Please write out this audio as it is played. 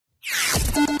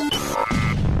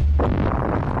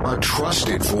A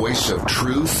trusted voice of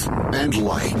truth and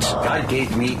light. God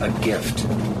gave me a gift.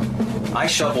 I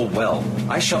shovel well.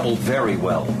 I shovel very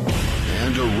well.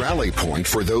 And a rally point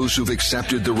for those who've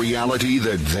accepted the reality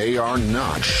that they are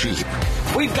not sheep.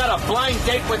 We've got a blind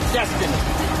date with destiny.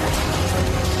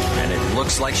 And it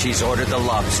looks like she's ordered the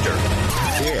lobster.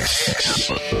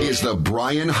 This is the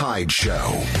Brian Hyde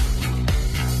Show.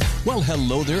 Well,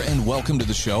 hello there and welcome to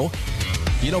the show.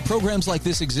 You know, programs like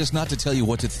this exist not to tell you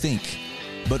what to think,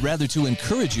 but rather to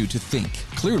encourage you to think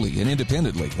clearly and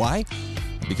independently. Why?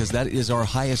 Because that is our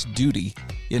highest duty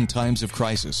in times of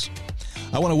crisis.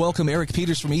 I want to welcome Eric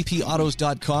Peters from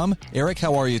EPAutos.com. Eric,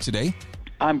 how are you today?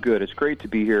 I'm good. It's great to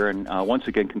be here. And once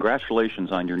again,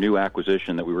 congratulations on your new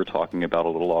acquisition that we were talking about a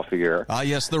little off the air.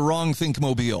 Yes, the wrong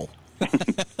Thinkmobile.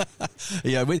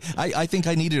 Yeah, I think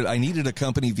I needed a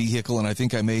company vehicle, and I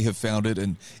think I may have found it.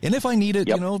 And if I need it,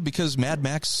 Yep. you know, because Mad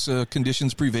Max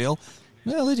conditions prevail,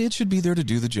 well, it should be there to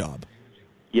do the job.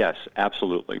 Yes,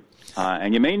 absolutely.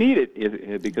 And you may need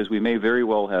it because we may very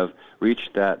well have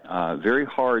reached that very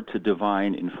hard to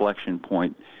divine inflection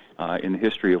point in the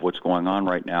history of what's going on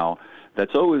right now.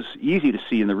 That's always easy to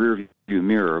see in the rearview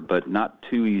mirror, but not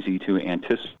too easy to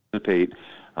anticipate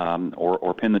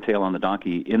or pin the tail on the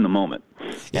donkey in the moment.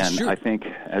 I think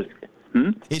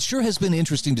it sure has been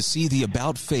interesting to see the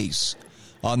about face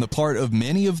on the part of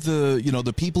many of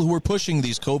the people who are pushing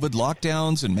these COVID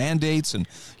lockdowns and mandates and,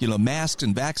 masks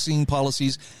and vaccine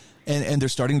policies. And they're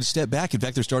starting to step back. In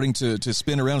fact, they're starting to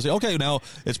spin around and say, okay, now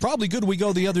it's probably good we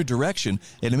go the other direction.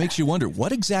 And it makes you wonder,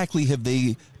 what exactly have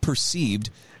they perceived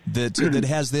that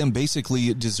has them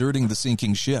basically deserting the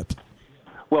sinking ship?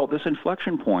 Well, this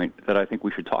inflection point that I think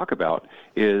we should talk about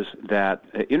is that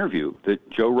interview that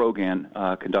Joe Rogan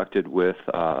conducted with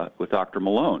Dr.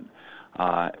 Malone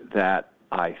that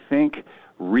I think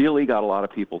really got a lot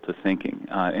of people to thinking,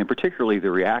 and particularly the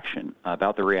reaction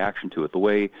to it, the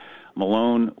way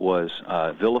Malone was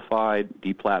vilified,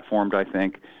 deplatformed, I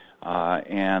think,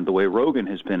 and the way Rogan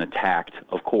has been attacked,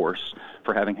 of course,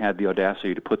 for having had the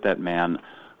audacity to put that man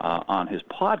on his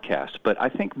podcast. But I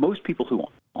think most people who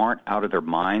aren't out of their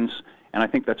minds, and I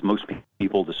think that's most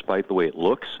people despite the way it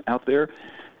looks out there,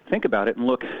 think about it and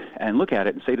look at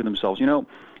it and say to themselves,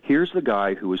 here's the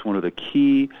guy who was one of the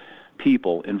key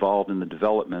people involved in the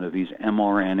development of these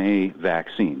mRNA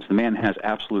vaccines. The man has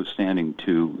absolute standing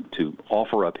to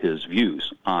offer up his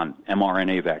views on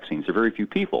mRNA vaccines. There are very few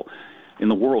people in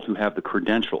the world who have the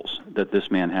credentials that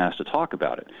this man has to talk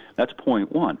about it. That's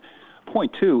point one.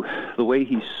 Point two, the way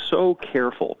he's so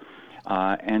careful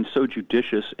and so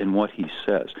judicious in what he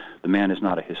says. The man is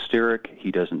not a hysteric.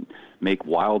 He doesn't make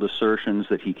wild assertions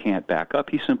that he can't back up.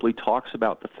 He simply talks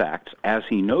about the facts as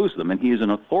he knows them, and he is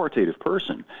an authoritative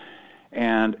person.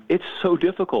 And it's so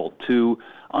difficult to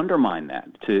undermine that,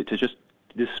 to just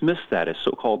dismiss that as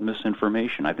so-called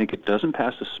misinformation. I think it doesn't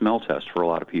pass the smell test for a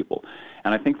lot of people.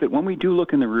 And I think that when we do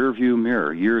look in the rearview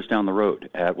mirror years down the road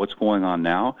at what's going on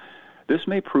now, this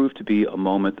may prove to be a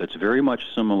moment that's very much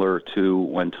similar to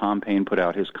when Tom Paine put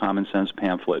out his Common Sense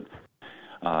pamphlet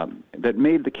that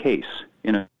made the case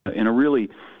in a really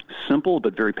simple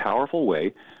but very powerful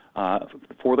way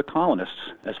for the colonists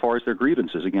as far as their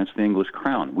grievances against the English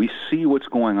crown. We see what's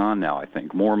going on now, I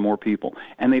think, more and more people,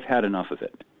 and they've had enough of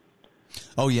it.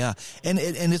 Oh, yeah. And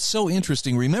it's so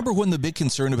interesting. Remember when the big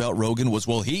concern about Rogan was,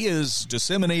 well, he is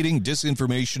disseminating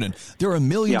disinformation and there are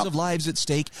millions of lives at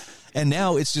stake. And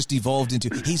now it's just evolved into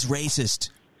he's racist.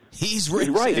 He's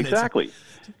racist. Right, exactly.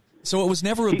 So it was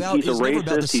never about, he's never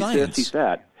about the he's science. This, he's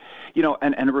that.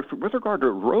 And with regard to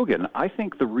Rogan, I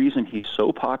think the reason he's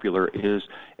so popular is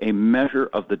a measure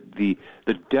of the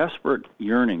desperate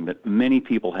yearning that many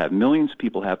people have, millions of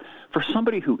people have, for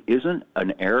somebody who isn't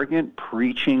an arrogant,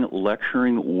 preaching,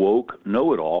 lecturing, woke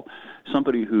know-it-all,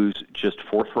 somebody who's just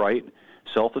forthright,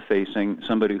 self-effacing,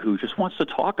 somebody who just wants to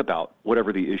talk about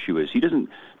whatever the issue is. He doesn't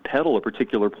peddle a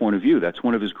particular point of view. That's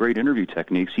one of his great interview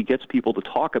techniques. He gets people to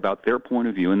talk about their point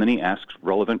of view, and then he asks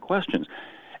relevant questions.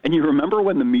 And you remember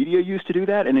when the media used to do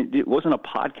that, and it wasn't a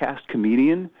podcast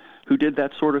comedian who did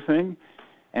that sort of thing?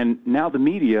 And now the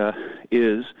media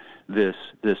is this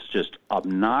just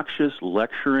obnoxious,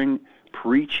 lecturing,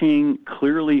 preaching,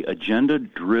 clearly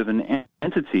agenda-driven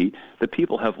entity that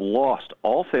people have lost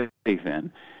all faith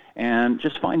in and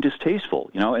just find distasteful,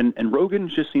 And Rogan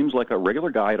just seems like a regular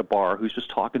guy at a bar who's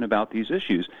just talking about these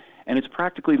issues. And it's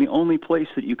practically the only place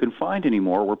that you can find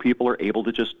anymore where people are able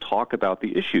to just talk about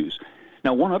the issues.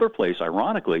 Now, one other place,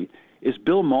 ironically, is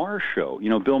Bill Maher's show.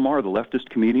 Bill Maher, the leftist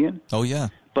comedian. Oh, yeah.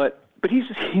 But he's,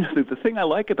 the thing I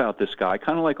like about this guy,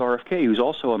 kind of like RFK, who's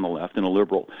also on the left and a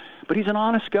liberal, but he's an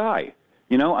honest guy.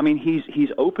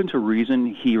 He's open to reason.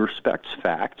 He respects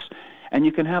facts. and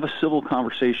you can have a civil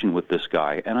conversation with this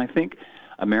guy. And I think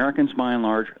Americans, by and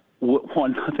large,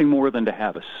 want nothing more than to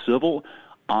have a civil,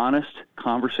 honest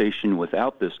conversation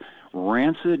without this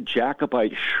rancid,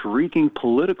 Jacobite, shrieking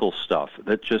political stuff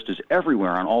that just is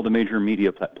everywhere on all the major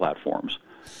media platforms.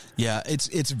 Yeah,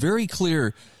 it's very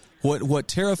clear what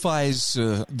terrifies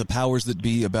the powers that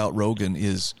be about Rogan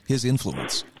is his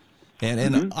influence.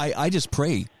 And I just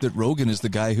pray that Rogan is the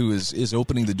guy who is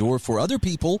opening the door for other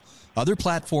people, other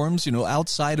platforms,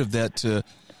 outside of that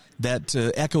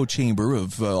echo chamber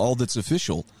of all that's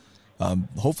official.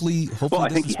 Hopefully. Well, I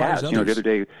think he has. The other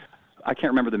day, I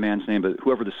can't remember the man's name, but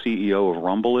whoever the CEO of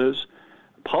Rumble is,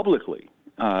 publicly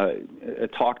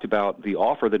talked about the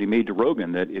offer that he made to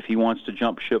Rogan, that if he wants to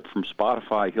jump ship from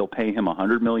Spotify, he'll pay him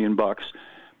 $100 million,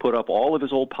 put up all of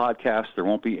his old podcasts. There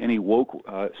won't be any woke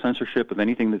censorship of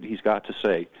anything that he's got to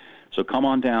say. So come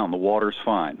on down. The water's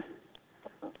fine.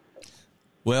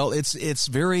 Well, it's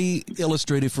very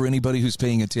illustrative for anybody who's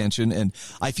paying attention, and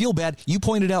I feel bad. You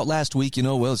pointed out last week,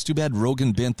 it's too bad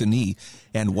Rogan bent the knee,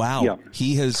 and wow,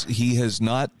 he has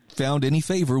not found any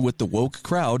favor with the woke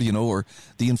crowd, or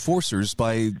the enforcers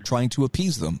by trying to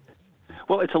appease them.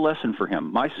 Well, it's a lesson for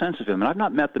him. My sense of him, and I've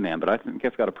not met the man, but I think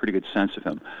I've got a pretty good sense of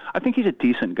him. I think he's a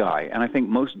decent guy, and I think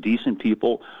most decent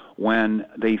people, when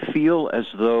they feel as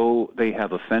though they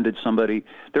have offended somebody,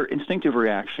 their instinctive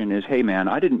reaction is, "Hey, man,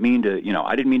 I didn't mean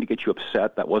to get you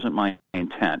upset. That wasn't my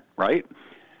intent." Right?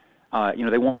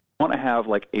 They want to have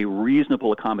like a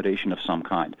reasonable accommodation of some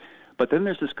kind. But then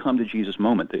there's this come to Jesus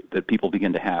moment that people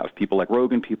begin to have, people like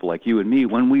Rogan, people like you and me,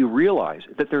 when we realize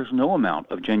that there's no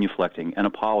amount of genuflecting and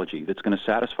apology that's going to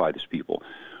satisfy these people.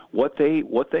 What they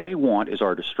want is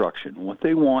our destruction. What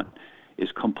they want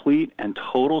is complete and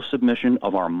total submission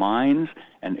of our minds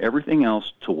and everything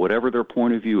else to whatever their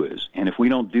point of view is. And if we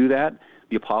don't do that,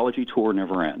 the apology tour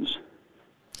never ends.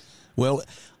 Well,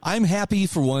 I'm happy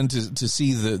for one to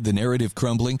see the narrative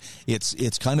crumbling.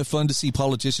 It's kind of fun to see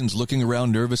politicians looking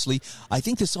around nervously. I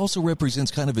think this also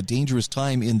represents kind of a dangerous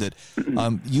time in that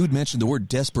you'd mentioned the word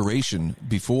desperation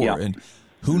before, and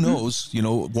who knows,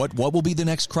 what will be the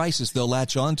next crisis they'll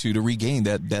latch onto to regain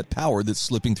that power that's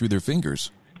slipping through their fingers.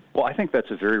 Well, I think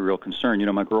that's a very real concern.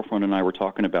 My girlfriend and I were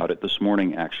talking about it this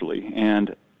morning, actually,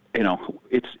 and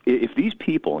if these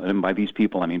people, and by these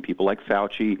people I mean people like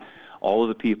Fauci, all of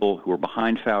the people who are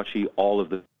behind Fauci, all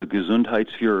of the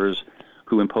Gesundheitsführers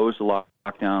who imposed the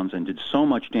lockdowns and did so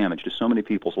much damage to so many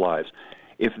people's lives,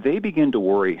 if they begin to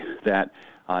worry that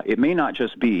it may not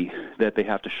just be that they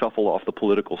have to shuffle off the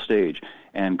political stage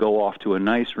and go off to a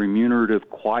nice,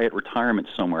 remunerative, quiet retirement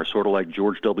somewhere, sort of like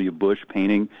George W. Bush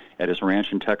painting at his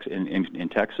ranch in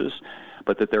Texas,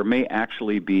 but that there may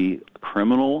actually be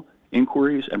criminal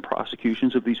inquiries and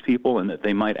prosecutions of these people, and that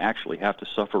they might actually have to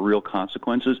suffer real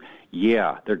consequences,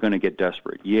 they're going to get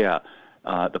desperate.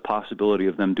 The possibility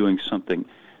of them doing something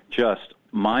just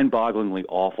mind-bogglingly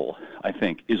awful, I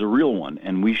think, is a real one,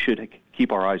 and we should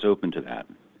keep our eyes open to that.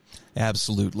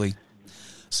 Absolutely.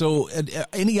 So,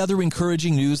 any other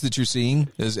encouraging news that you're seeing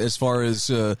as far as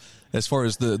the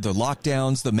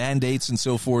lockdowns, the mandates, and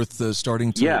so forth,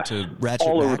 starting to ratchet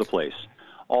all back?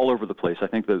 All over the place. I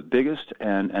think the biggest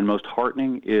and most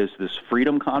heartening is this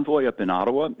Freedom Convoy up in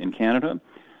Ottawa, in Canada,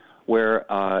 where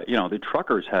the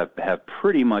truckers have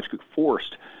pretty much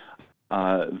forced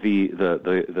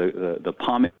the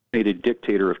pomaded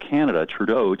dictator of Canada,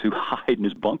 Trudeau, to hide in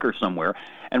his bunker somewhere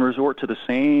and resort to the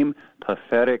same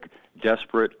pathetic,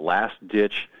 desperate,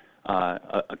 last-ditch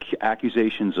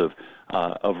accusations of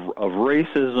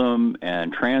racism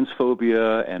and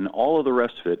transphobia and all of the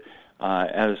rest of it.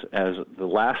 As the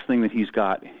last thing that he's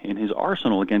got in his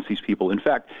arsenal against these people. In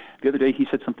fact, the other day he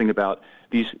said something about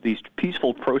these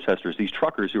peaceful protesters, these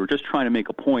truckers who are just trying to make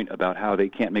a point about how they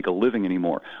can't make a living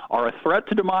anymore, are a threat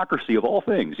to democracy of all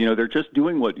things. They're just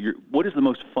doing what is the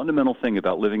most fundamental thing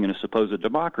about living in a supposed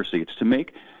democracy? It's to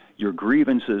make your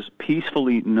grievances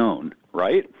peacefully known,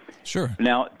 right? Sure.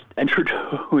 Now, and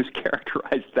Trudeau has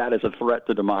characterized that as a threat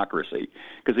to democracy.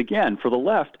 Because again, for the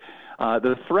left,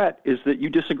 the threat is that you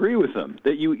disagree with them,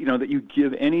 that you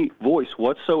give any voice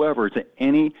whatsoever to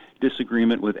any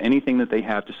disagreement with anything that they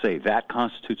have to say. That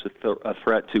constitutes a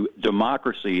threat to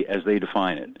democracy as they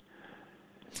define it.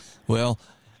 Well,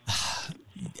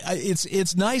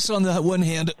 it's nice on the one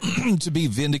hand to be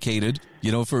vindicated.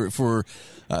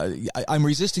 I'm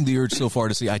resisting the urge so far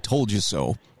to say I told you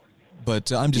so.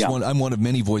 But I'm just I'm one of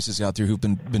many voices out there who've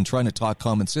been trying to talk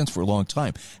common sense for a long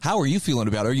time. How are you feeling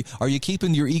about it? Are you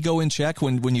keeping your ego in check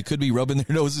when you could be rubbing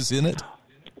their noses in it?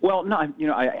 Well, no,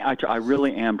 I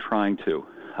really am trying to.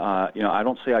 I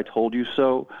don't say I told you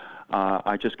so.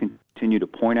 I just continue to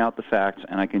point out the facts,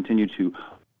 and I continue to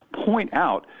point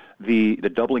out the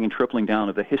doubling and tripling down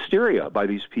of the hysteria by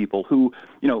these people who,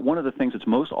 one of the things that's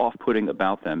most off-putting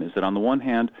about them is that on the one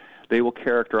hand, they will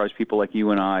characterize people like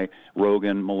you and I,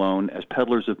 Rogan, Malone, as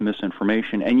peddlers of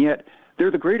misinformation, and yet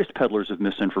they're the greatest peddlers of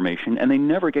misinformation, and they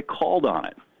never get called on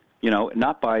it.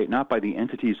 Not by the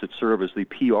entities that serve as the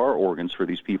PR organs for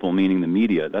these people, meaning the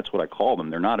media. That's what I call them.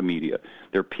 They're not a media.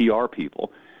 They're PR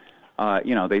people.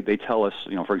 They tell us,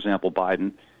 for example,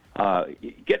 Biden,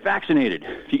 get vaccinated.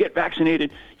 If you get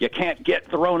vaccinated, you can't get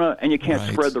the Rona and you can't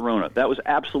spread the Rona. That was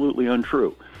absolutely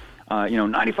untrue.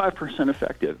 95%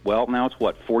 effective. Well, now it's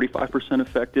 45%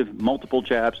 effective, multiple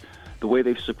jabs. The way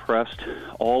they've suppressed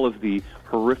all of the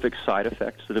horrific side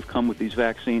effects that have come with these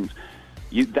vaccines.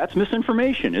 That's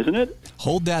misinformation, isn't it?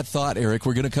 Hold that thought, Eric.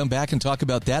 We're going to come back and talk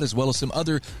about that as well as some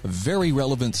other very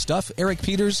relevant stuff. Eric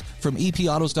Peters from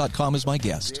EPAutos.com is my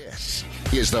guest. This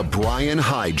is the Brian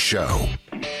Hyde Show.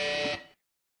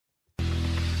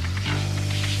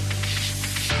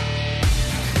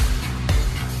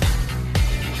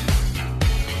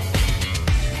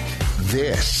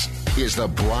 This is the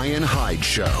Brian Hyde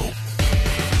Show.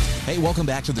 Hey, welcome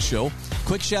back to the show.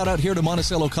 Quick shout out here to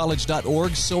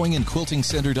MonticelloCollege.org,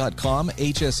 sewingandquiltingcenter.com,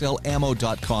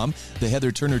 HSLammo.com, the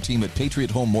Heather Turner team at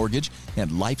Patriot Home Mortgage,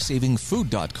 and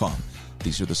LifesavingFood.com.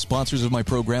 These are the sponsors of my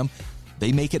program.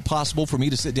 They make it possible for me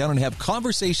to sit down and have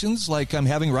conversations like I'm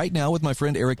having right now with my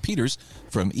friend Eric Peters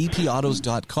from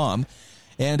EPAutos.com.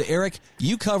 And Eric,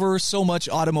 you cover so much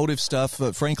automotive stuff.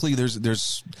 Frankly,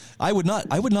 I would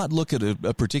not look at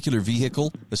a particular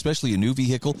vehicle, especially a new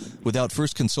vehicle, without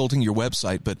first consulting your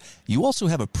website. But you also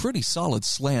have a pretty solid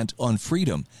slant on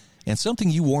freedom. And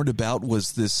something you warned about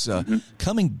was this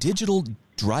coming digital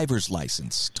driver's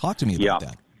license. Talk to me about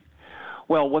that.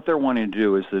 Well, what they're wanting to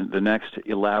do is the next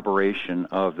elaboration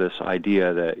of this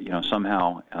idea that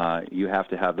somehow you have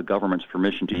to have the government's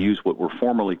permission to use what were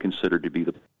formerly considered to be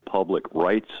the public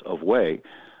rights of way,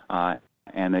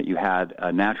 and that you had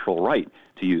a natural right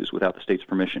to use without the state's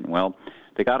permission. Well,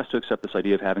 they got us to accept this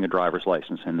idea of having a driver's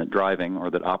license, and that driving or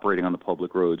that operating on the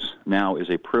public roads now is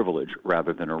a privilege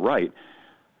rather than a right.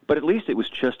 But at least it was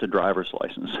just a driver's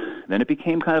license. Then it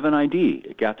became kind of an ID.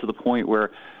 It got to the point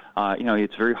where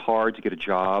it's very hard to get a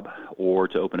job or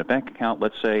to open a bank account,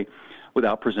 let's say,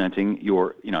 without presenting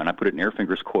your, and I put it in air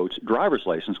fingers quotes, driver's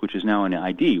license, which is now an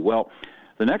ID. Well,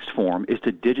 the next form is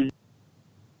to digitally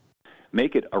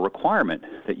make it a requirement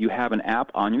that you have an app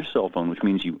on your cell phone, which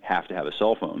means you have to have a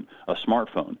cell phone, a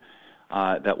smartphone,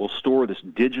 that will store this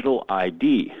digital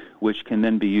ID, which can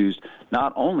then be used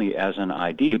not only as an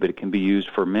ID, but it can be used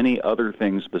for many other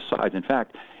things besides. In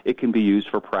fact, it can be used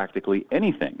for practically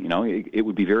anything. It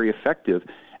would be very effective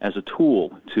as a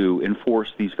tool to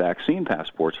enforce these vaccine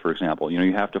passports, for example.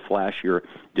 You have to flash your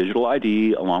digital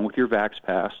ID along with your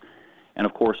VaxPass. And,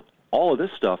 of course, all of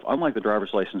this stuff, unlike the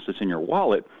driver's license that's in your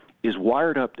wallet, is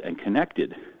wired up and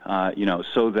connected,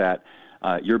 so that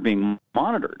you're being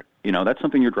monitored. That's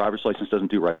something your driver's license doesn't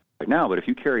do right now, but if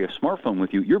you carry a smartphone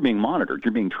with you, you're being monitored,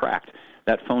 you're being tracked.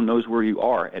 That phone knows where you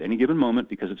are at any given moment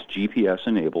because it's GPS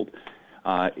enabled.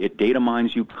 It data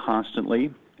mines you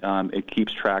constantly. It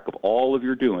keeps track of all of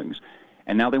your doings.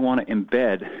 And now they want to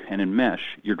embed and enmesh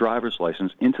your driver's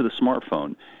license into the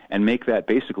smartphone and make that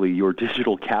basically your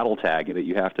digital cattle tag that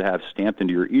you have to have stamped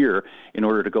into your ear in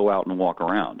order to go out and walk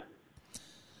around.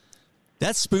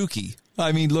 That's spooky.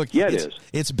 I mean, look, yeah, it is.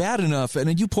 It's bad enough,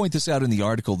 and you point this out in the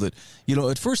article, that,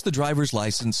 at first the driver's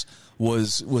license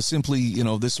was simply,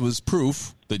 this was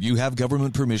proof that you have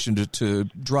government permission to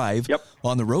drive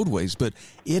on the roadways, but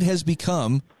it has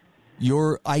become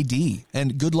your ID,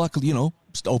 and good luck,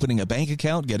 opening a bank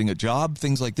account, getting a job,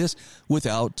 things like this,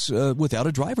 without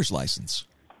a driver's license.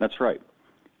 That's right.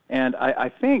 And I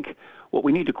think what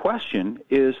we need to question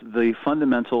is the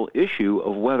fundamental issue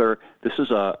of whether this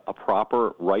is a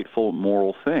proper, rightful,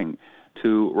 moral thing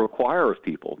to require of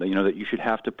people, that you should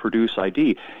have to produce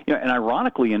ID. And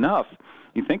ironically enough,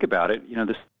 you think about it,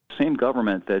 this same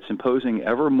government that's imposing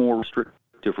ever more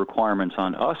restrictive requirements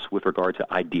on us with regard to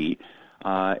ID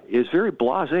is very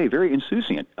blasé, very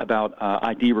insouciant about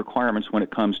ID requirements when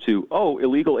it comes to,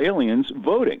 illegal aliens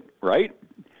voting, right?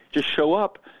 Just show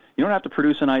up. You don't have to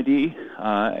produce an ID,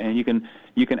 and you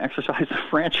can exercise the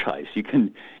franchise. You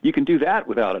can do that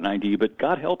without an ID. But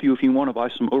God help you if you want to buy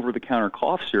some over-the-counter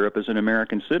cough syrup as an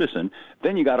American citizen.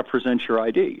 Then you got to present your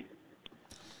ID.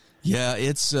 Yeah,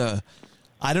 it's I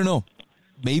don't know.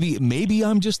 Maybe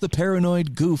I'm just the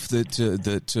paranoid goof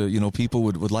that people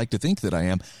would like to think that I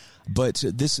am. But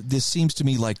this seems to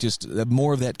me like just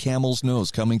more of that camel's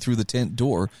nose coming through the tent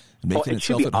door and making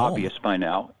itself at home. It should be obvious by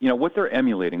now. What they're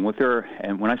emulating,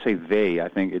 and when I say they, I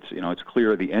think it's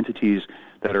clear the entities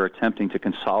that are attempting to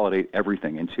consolidate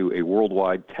everything into a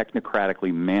worldwide,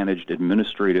 technocratically managed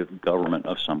administrative government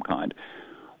of some kind.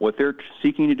 What they're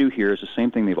seeking to do here is the same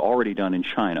thing they've already done in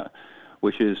China,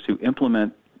 which is to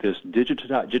implement this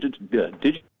digitized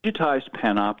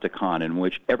panopticon in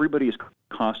which everybody is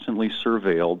constantly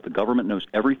surveilled. The government knows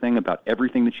everything about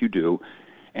everything that you do,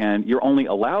 and you're only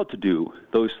allowed to do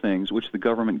those things which the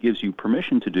government gives you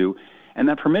permission to do. And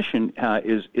that permission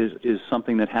is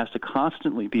something that has to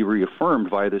constantly be reaffirmed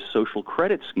via this social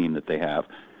credit scheme that they have.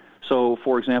 So,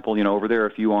 for example, over there,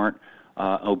 if you aren't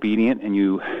obedient and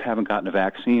you haven't gotten a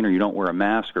vaccine or you don't wear a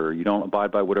mask or you don't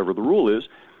abide by whatever the rule is,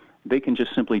 they can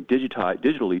just simply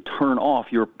digitally turn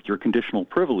off your conditional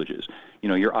privileges.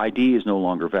 Your ID is no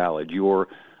longer valid. Your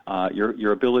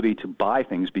ability to buy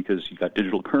things because you got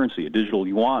digital currency, a digital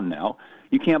yuan now,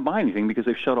 you can't buy anything because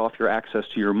they've shut off your access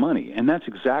to your money. And that's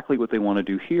exactly what they want to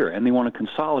do here. And they want to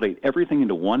consolidate everything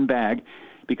into one bag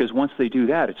because once they do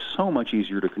that, it's so much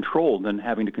easier to control than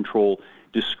having to control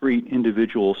discrete,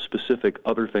 individual, specific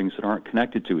other things that aren't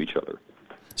connected to each other.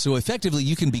 So effectively,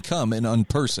 you can become an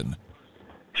unperson.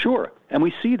 Sure. And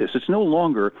we see this. It's no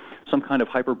longer some kind of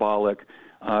hyperbolic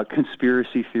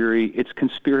conspiracy theory. It's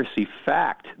conspiracy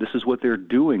fact. This is what they're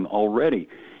doing already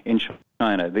in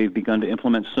China. They've begun to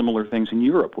implement similar things in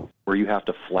Europe, where you have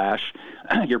to flash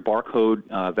your barcode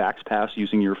Vax Pass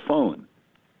using your phone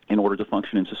in order to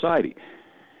function in society.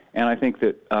 And I think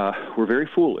that we're very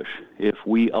foolish if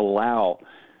we allow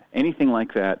anything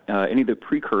like that, any of the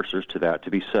precursors to that,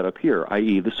 to be set up here,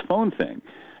 i.e. this phone thing.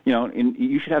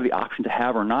 You should have the option to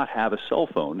have or not have a cell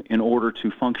phone in order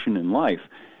to function in life.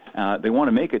 They want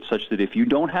to make it such that if you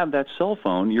don't have that cell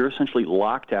phone, you're essentially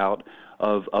locked out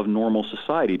of normal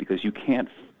society because you can't,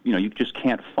 you just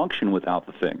can't function without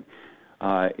the thing.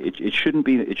 It shouldn't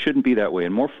be that way.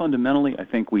 And more fundamentally, I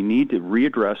think we need to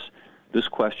readdress this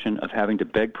question of having to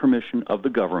beg permission of the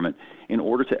government in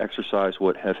order to exercise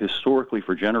what have historically,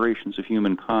 for generations of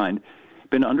humankind,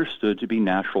 been understood to be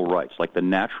natural rights, like the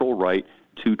natural right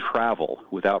to travel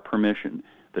without permission,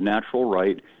 the natural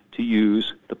right to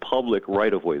use the public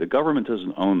right-of-way. The government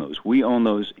doesn't own those. We own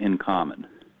those in common.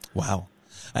 Wow.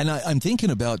 And I'm thinking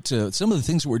about some of the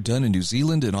things that were done in New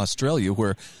Zealand and Australia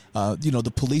where,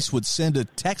 the police would send a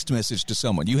text message to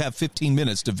someone. You have 15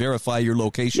 minutes to verify your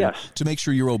location to make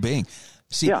sure you're obeying.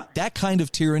 See, that kind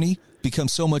of tyranny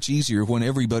becomes so much easier when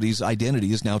everybody's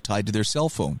identity is now tied to their cell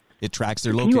phone. It tracks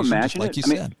their location, just like you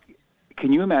said.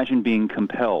 Can you imagine being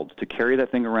compelled to carry that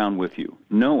thing around with you,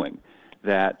 knowing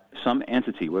that some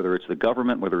entity, whether it's the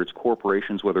government, whether it's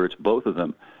corporations, whether it's both of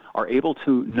them, are able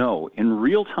to know in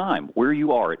real time where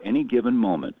you are at any given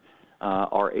moment,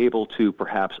 are able to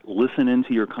perhaps listen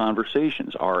into your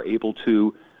conversations, are able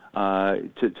to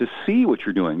see what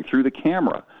you're doing through the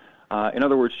camera. In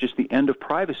other words, just the end of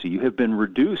privacy. You have been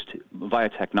reduced via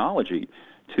technology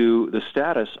to the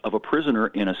status of a prisoner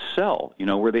in a cell,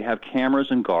 where they have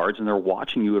cameras and guards and they're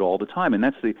watching you at all the time. And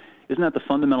isn't that the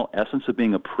fundamental essence of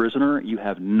being a prisoner? You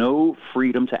have no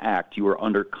freedom to act. You are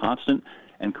under constant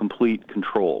and complete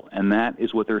control. And that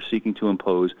is what they're seeking to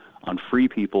impose on free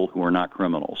people who are not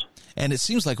criminals. And it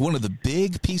seems like one of the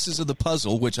big pieces of the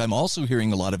puzzle, which I'm also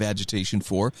hearing a lot of agitation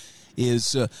for,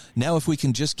 is now if we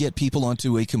can just get people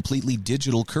onto a completely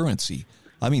digital currency.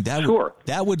 I mean,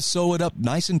 that would sew it up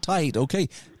nice and tight. Okay,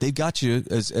 they've got you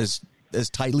as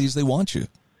tightly as they want you.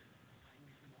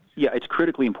 Yeah, it's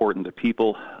critically important that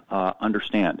people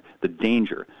understand the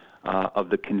danger of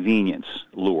the convenience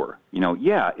lure.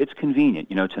 It's convenient,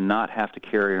 to not have to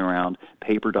carry around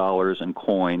paper dollars and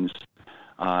coins,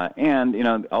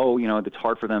 it's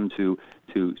hard for them to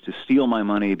steal my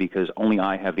money because only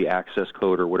I have the access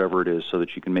code or whatever it is so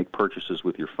that you can make purchases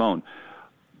with your phone.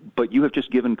 But you have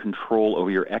just given control over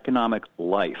your economic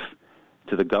life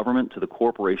to the government, to the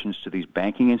corporations, to these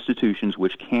banking institutions,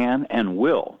 which can and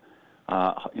will,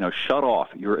 shut off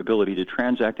your ability to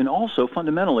transact. And also,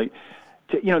 fundamentally,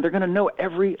 they're going to know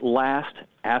every last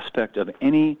aspect of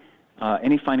any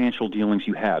financial dealings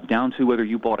you have, down to whether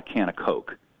you bought a can of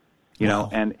Coke.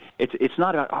 And it's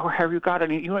not about, have you got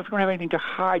any? If you don't have anything to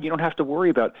hide, you don't have to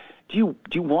worry about. Do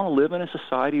you want to live in a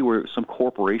society where some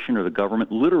corporation or the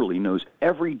government literally knows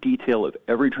every detail of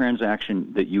every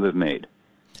transaction that you have made,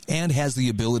 and has the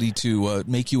ability to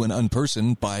make you an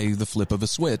unperson by the flip of a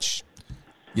switch,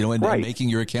 and making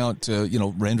your account,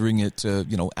 rendering it,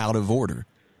 out of order.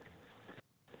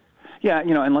 Yeah,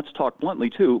 and let's talk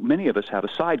bluntly, too. Many of us have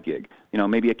a side gig,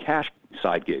 maybe a cash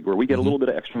side gig where we get a little bit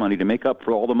of extra money to make up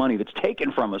for all the money that's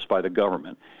taken from us by the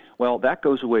government. Well, that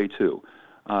goes away, too.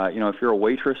 If you're a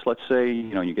waitress, let's say,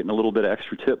 you're getting a little bit of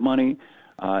extra tip money.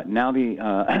 Now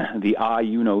the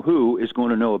you-know-who is going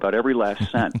to know about every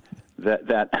last cent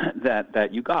that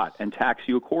you got and tax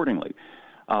you accordingly.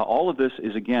 All of this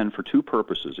is, again, for two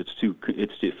purposes. It's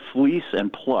to fleece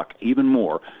and pluck even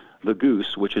more the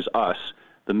goose, which is us,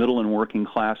 the middle and working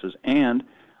classes, and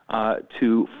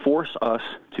to force us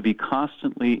to be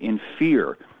constantly in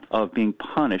fear of being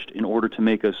punished in order to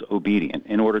make us obedient,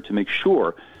 in order to make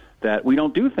sure that we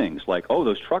don't do things like, oh,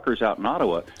 those truckers out in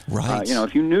Ottawa. Right.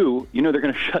 If you knew, they're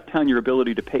going to shut down your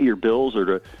ability to pay your bills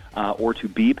or to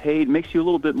be paid, makes you a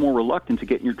little bit more reluctant to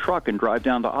get in your truck and drive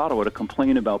down to Ottawa to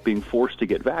complain about being forced to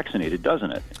get vaccinated,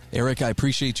 doesn't it? Eric, I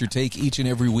appreciate your take each and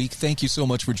every week. Thank you so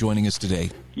much for joining us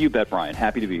today. You bet, Brian.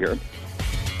 Happy to be here.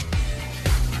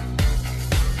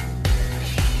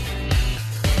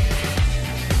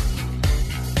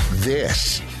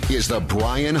 This is the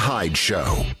Brian Hyde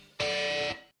Show.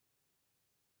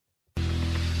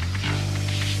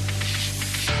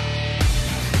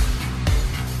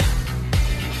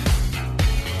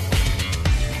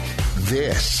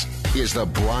 This is the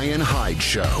Brian Hyde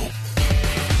Show.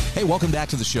 Hey, welcome back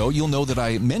to the show. You'll know that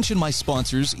I mention my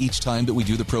sponsors each time that we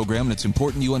do the program, and it's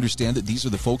important you understand that these are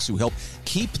the folks who help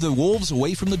keep the wolves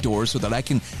away from the door so that I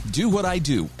can do what I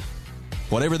do,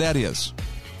 whatever that is.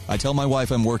 I tell my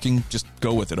wife I'm working, just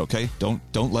go with it, okay? Don't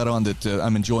let on that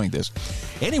I'm enjoying this.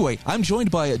 Anyway, I'm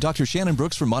joined by Dr. Shannon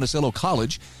Brooks from Monticello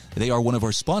College. They are one of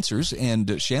our sponsors,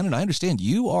 and Shannon, I understand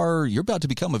you're about to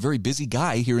become a very busy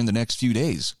guy here in the next few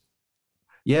days.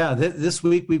 Yeah, this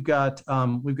week we've got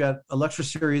a lecture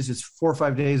series. It's 4 or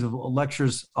 5 days of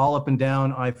lectures all up and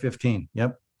down I-15.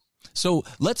 Yep. So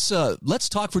let's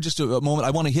talk for just a moment.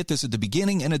 I want to hit this at the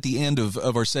beginning and at the end of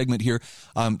our segment here.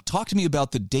 Talk to me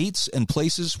about the dates and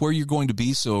places where you're going to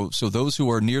be, so those who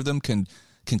are near them can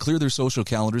clear their social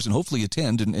calendars and hopefully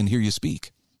attend and hear you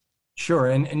speak. Sure,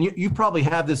 and you probably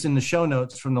have this in the show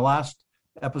notes from the last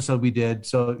episode we did.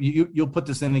 So you'll put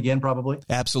this in again, probably?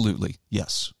 Absolutely,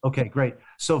 yes. Okay, great.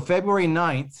 So February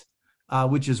 9th,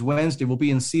 which is Wednesday, we'll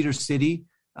be in Cedar City.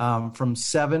 From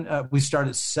 7, we start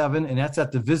at 7, and that's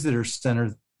at the Visitor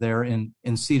Center there in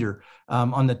Cedar.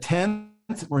 On the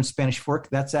 10th, we're in Spanish Fork.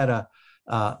 That's at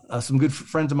some good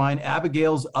friends of mine,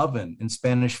 Abigail's Oven in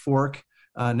Spanish Fork,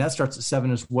 and that starts at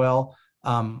 7 as well.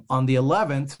 On the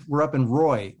 11th, we're up in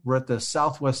Roy. We're at the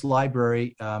Southwest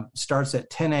Library. Starts at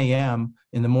 10 a.m.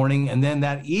 in the morning, and then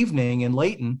that evening in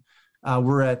Layton,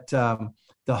 we're at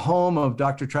the home of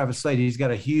Dr. Travis Slade. He's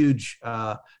got a huge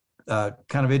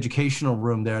kind of educational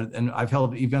room there, and I've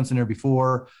held events in there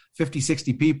before, 50,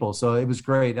 60 people, so it was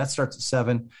great. That starts at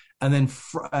 7. And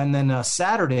then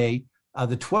Saturday,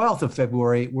 the 12th of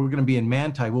February, we're going to be in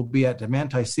Manti. We'll be at the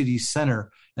Manti City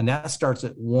Center, and that starts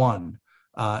at 1.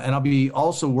 And I'll be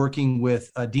also working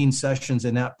with Dean Sessions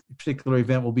in that particular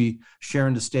event. We'll be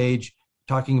sharing the stage,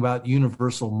 talking about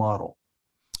universal model.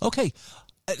 Okay,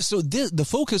 so the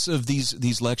focus of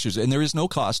these lectures, and there is no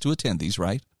cost to attend these,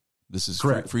 right? This is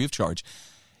free of charge.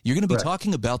 You're going to be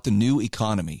talking about the new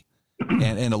economy,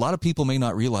 and a lot of people may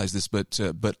not realize this,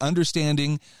 but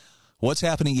understanding what's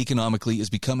happening economically is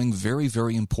becoming very,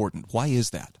 very important. Why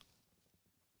is that?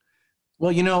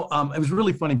 Well, it was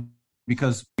really funny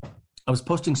because I was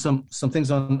posting some things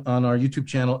on our YouTube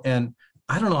channel, and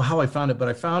I don't know how I found it, but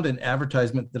I found an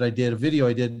advertisement that I did, a video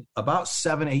I did about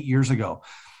 7-8 years ago,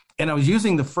 and I was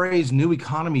using the phrase "new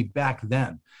economy" back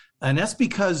then, and that's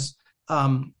because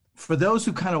for those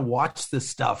who kind of watch this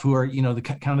stuff, who are, the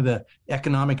kind of the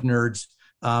economic nerds,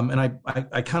 and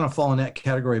I kind of fall in that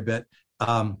category a bit.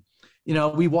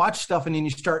 We watch stuff and then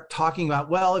you start talking about,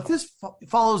 well, if this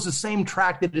follows the same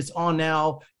track that it's on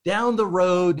now, down the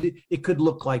road, it could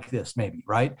look like this maybe,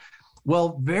 right?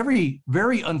 Well, very,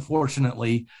 very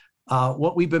unfortunately,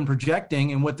 what we've been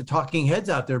projecting and what the talking heads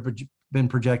out there been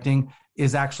projecting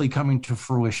is actually coming to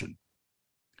fruition.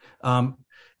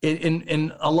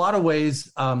 In a lot of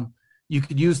ways, you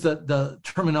could use the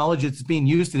terminology that's being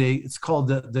used today. It's called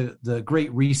the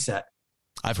Great Reset.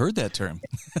 I've heard that term.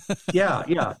 Yeah.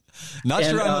 Not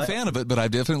sure I'm a fan of it, but I've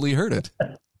definitely heard it.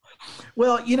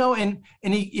 Well,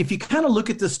 if you kind of look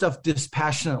at this stuff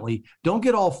dispassionately, don't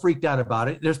get all freaked out about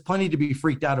it. There's plenty to be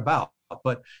freaked out about.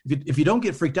 But if you don't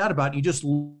get freaked out about it, you just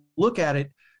look at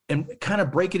it and kind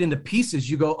of break it into pieces.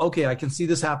 You go, okay, I can see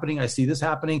this happening. I see this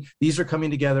happening. These are coming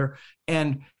together.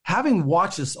 And having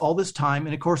watched this all this time,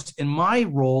 and of course, in my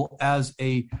role as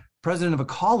a president of a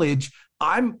college,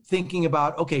 I'm thinking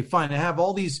about, okay, fine, I have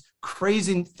all these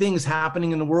crazy things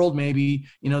happening in the world, maybe,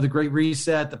 the Great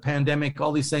Reset, the pandemic,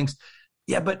 all these things.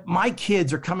 Yeah, but my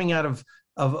kids are coming out of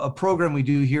a program we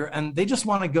do here, and they just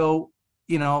want to go,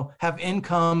 have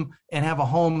income and have a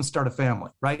home and start a family,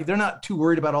 right? They're not too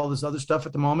worried about all this other stuff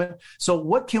at the moment. So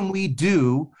what can we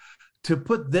do to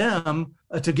put them,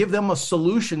 to give them a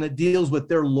solution that deals with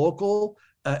their local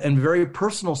and very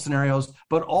personal scenarios,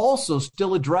 but also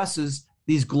still addresses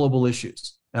these global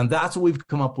issues. And that's what we've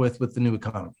come up with the new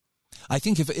economy. I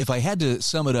think if I had to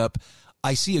sum it up,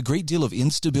 I see a great deal of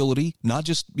instability, not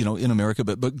just, in America,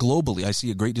 but globally. I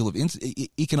see a great deal of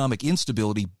economic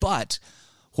instability. But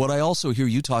what I also hear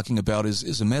you talking about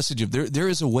is a message of there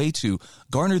is a way to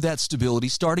garner that stability,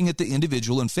 starting at the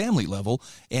individual and family level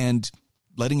and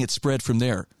letting it spread from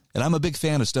there. And I'm a big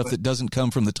fan of stuff that doesn't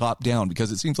come from the top down,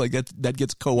 because it seems like that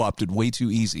gets co-opted way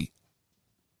too easy.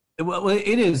 Well, it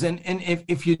is. And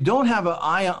if you don't have an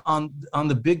eye on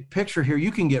the big picture here,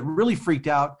 you can get really freaked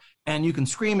out and you can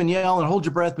scream and yell and hold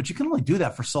your breath, but you can only do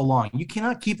that for so long. You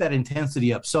cannot keep that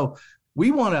intensity up. So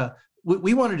we wanted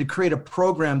to create a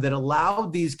program that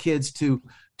allowed these kids to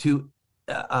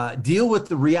deal with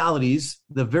the realities,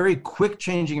 the very quick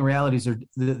changing realities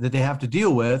that they have to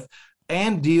deal with,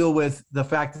 and deal with the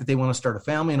fact that they want to start a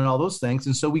family and all those things.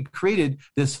 And so we created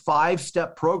this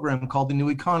 5-step program called the New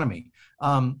Economy.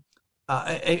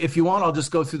 If you want, I'll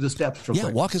just go through the steps real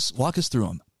quick. Walk us through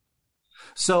them.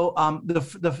 So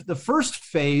the first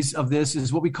phase of this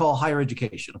is what we call higher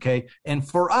education. Okay, and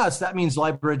for us that means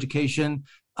library education,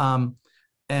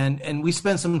 and we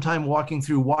spend some time walking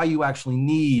through why you actually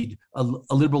need a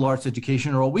liberal arts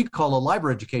education, or what we call a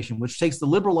library education, which takes the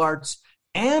liberal arts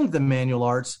and the manual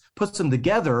arts, puts them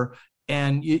together,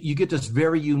 and you get this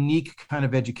very unique kind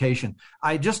of education.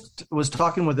 I just was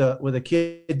talking with a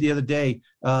kid the other day,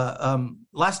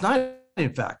 last night,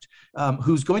 in fact,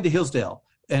 who's going to Hillsdale.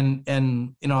 And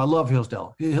I love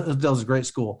Hillsdale. Hillsdale's a great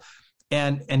school.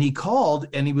 And he called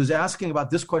and he was asking about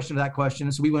this question or that question.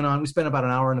 And so we spent about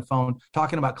an hour on the phone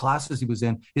talking about classes he was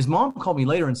in. His mom called me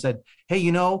later and said, hey,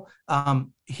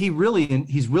 he's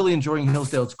really enjoying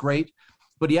Hillsdale. It's great.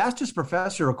 But he asked his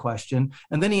professor a question,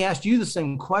 and then he asked you the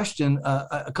same question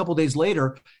a couple days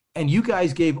later, and you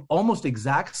guys gave almost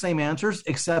exact same answers,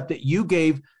 except that you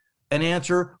gave an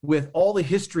answer with all the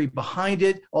history behind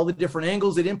it, all the different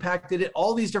angles it impacted it,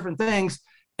 all these different things.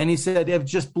 And he said it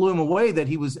just blew him away that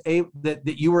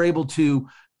that you were able to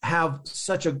have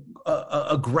such a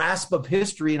grasp of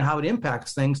history and how it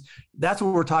impacts things. That's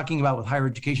what we're talking about with higher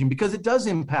education, because it does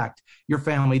impact your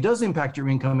family, it does impact your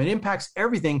income, it impacts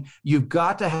everything. You've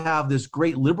got to have this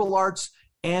great liberal arts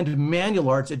and manual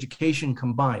arts education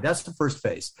combined. That's the first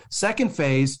phase. Second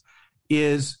phase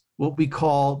is what we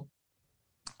call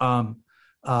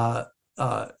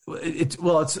it's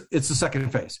the second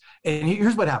phase. And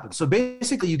here's what happens. So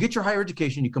basically you get your higher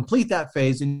education, you complete that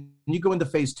phase, and you go into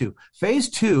phase 2. Phase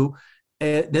 2,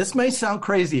 this may sound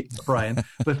crazy, Brian,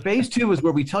 but phase 2 is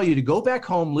where we tell you to go back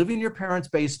home, live in your parents'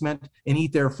 basement, and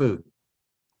eat their food.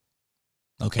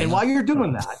 Okay. And while you're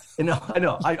doing that, and I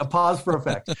know, I pause for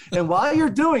effect. And while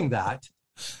you're doing that,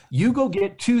 you go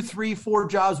get 2, 3, 4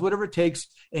 jobs, whatever it takes,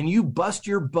 and you bust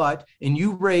your butt and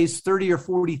you raise $30,000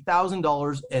 or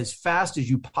 $40,000 as fast as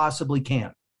you possibly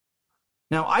can.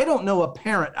 Now, I don't know a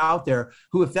parent out there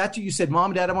who, if that's what you said,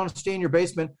 Mom, Dad, I want to stay in your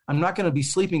basement, I'm not going to be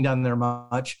sleeping down there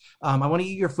much. I want to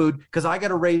eat your food because I got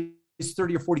to raise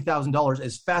 $30,000 or $40,000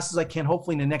 as fast as I can,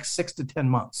 hopefully in the next 6 to 10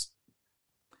 months.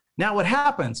 Now, what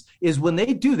happens is when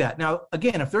they do that, now,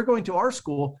 again, if they're going to our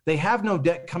school, they have no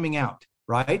debt coming out,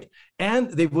 right?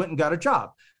 And they went and got a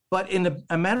job. But in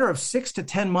a matter of 6 to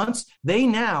 10 months, they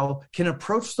now can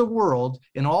approach the world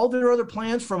and all their other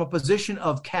plans from a position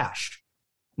of cash,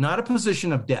 not a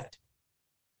position of debt.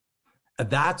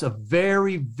 That's a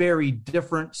very, very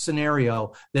different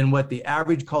scenario than what the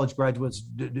average college graduate's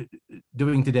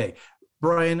doing today.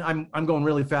 Brian, I'm going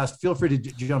really fast. Feel free to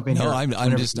jump in here.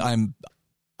 No,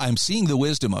 I'm seeing the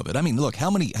wisdom of it. I mean, look,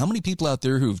 how many people out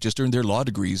there who've just earned their law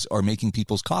degrees are making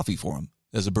people's coffee for them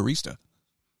as a barista?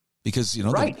 Because,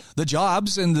 right. the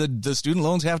jobs and the student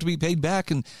loans have to be paid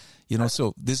back. And,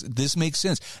 so this makes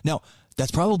sense. Now, that's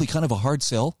probably kind of a hard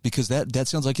sell because that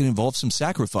sounds like it involves some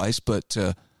sacrifice. But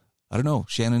I don't know.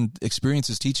 Shannon, experience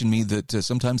is teaching me that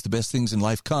sometimes the best things in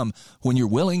life come when you're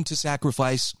willing to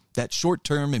sacrifice that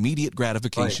short-term, immediate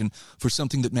gratification for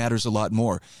something that matters a lot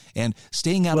more. And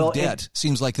staying out of debt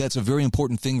seems like that's a very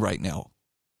important thing right now.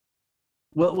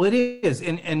 Well, it is.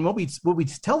 And what we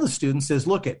tell the students is,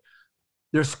 look,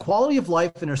 there's quality of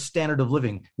life and there's standard of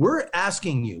living. We're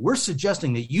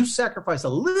suggesting that you sacrifice a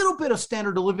little bit of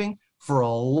standard of living for a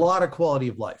lot of quality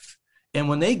of life. And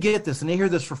when they get this and they hear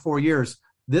this for 4 years,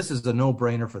 this is a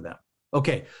no-brainer for them.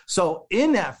 Okay, so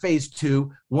in that phase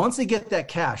 2, once they get that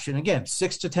cash, and again,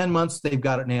 6 to 10 months, they've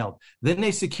got it nailed. Then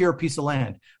they secure a piece of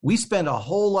land. We spend a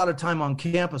whole lot of time on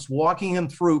campus walking them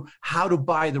through how to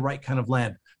buy the right kind of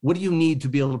land. What do you need to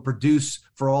be able to produce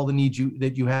for all the needs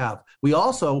that you have? We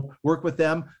also work with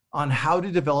them on how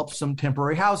to develop some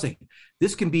temporary housing.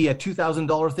 This can be a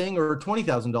 $2,000 thing or a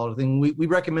 $20,000 thing. We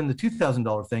recommend the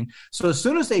 $2,000 thing. So as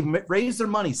soon as they raise their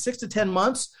money, 6 to 10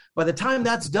 months, by the time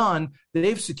that's done,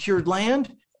 they've secured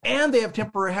land and they have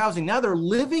temporary housing. Now they're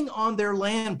living on their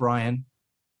land, Brian,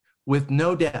 with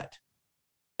no debt.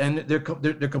 And they're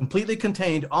completely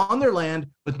contained on their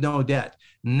land with no debt.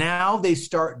 Now they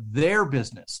start their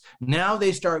business. Now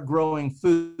they start growing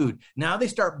food. Now they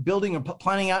start building and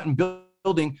planning out and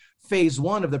building phase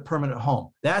 1 of the permanent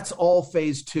home. That's all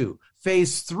phase 2.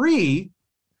 Phase 3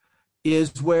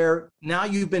 is where now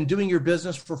you've been doing your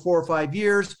business for 4 or 5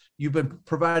 years. You've been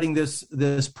providing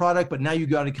this product, but now you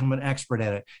got to become an expert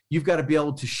at it. You've got to be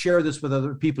able to share this with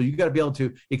other people. You've got to be able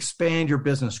to expand your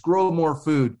business, grow more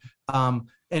food,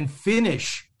 and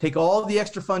take all the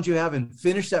extra funds you have and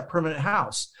finish that permanent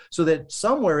house, so that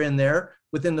somewhere in there,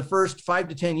 within the first 5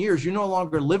 to 10 years, you're no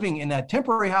longer living in that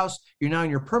temporary house. You're now in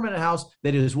your permanent house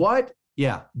that is what?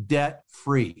 Yeah, debt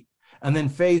free. And then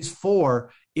phase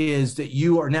 4 is that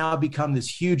you are now become this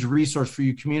huge resource for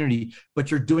your community, but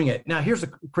you're doing it. Now, here's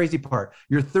the crazy part.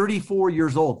 You're 34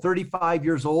 years old, 35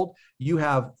 years old. You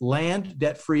have land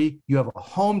debt-free. You have a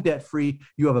home debt-free.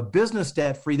 You have a business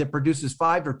debt-free that produces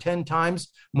 5 or 10 times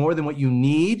more than what you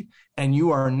need. And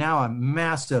you are now a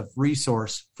massive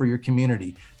resource for your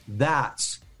community.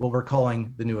 That's what we're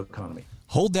calling the new economy.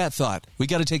 Hold that thought. We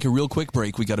got to take a real quick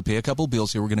break. We got to pay a couple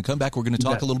bills here. We're going to come back. We're going to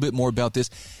talk a little bit more about this.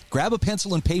 Grab a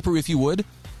pencil and paper if you would.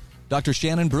 Dr.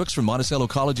 Shannon Brooks from Monticello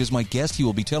College is my guest. He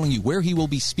will be telling you where he will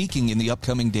be speaking in the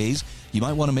upcoming days. You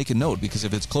might want to make a note, because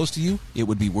if it's close to you, it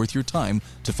would be worth your time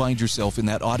to find yourself in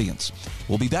that audience.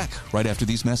 We'll be back right after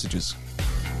these messages.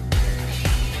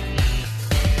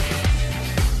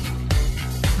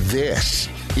 This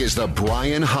is The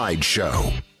Brian Hyde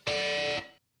Show.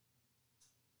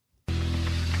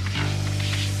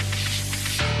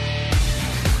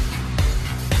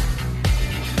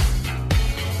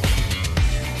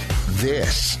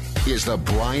 This is The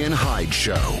Brian Hyde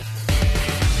Show.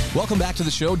 Welcome back to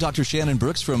the show. Dr. Shannon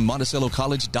Brooks from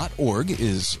MonticelloCollege.org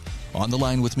is on the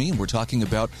line with me, and we're talking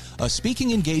about a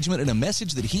speaking engagement and a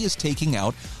message that he is taking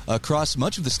out across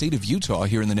much of the state of Utah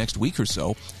here in the next week or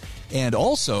so. And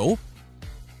also,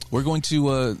 we're going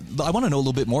to, I want to know a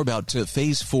little bit more about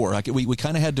phase 4. We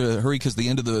kind of had to hurry because the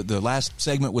end of the last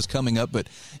segment was coming up, but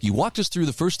you walked us through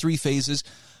the first 3 phases.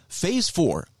 Phase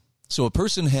 4. So a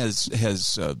person has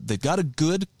they've got a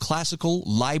good classical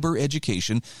LIBOR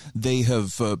education. They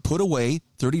have put away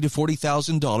 $30,000 to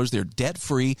 $40,000. They're debt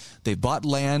free. They've bought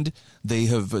land. They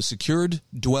have secured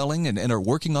dwelling and are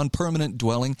working on permanent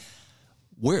dwelling.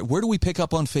 Where do we pick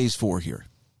up on phase 4 here?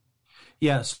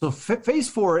 Yeah, so phase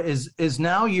 4 is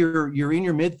now you're in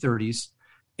your mid 30s.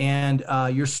 And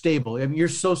you're stable. I mean, you're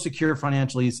so secure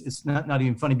financially, it's not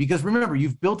even funny. Because remember,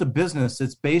 you've built a business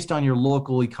that's based on your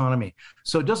local economy.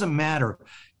 So it doesn't matter.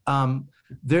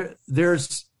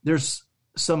 There's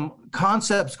some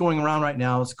concepts going around right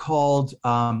now. It's called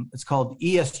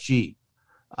ESG,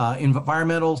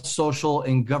 environmental, social,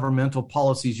 and governmental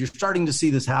policies. You're starting to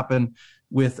see this happen.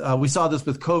 We saw this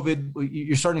with COVID.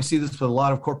 You're starting to see this with a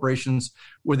lot of corporations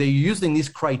where they're using these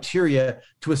criteria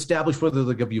to establish whether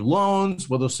they'll give you loans,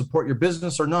 whether they'll support your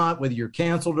business or not, whether you're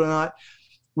canceled or not.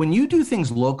 When you do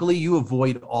things locally, you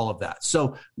avoid all of that.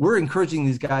 So we're encouraging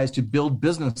these guys to build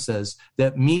businesses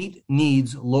that meet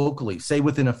needs locally, say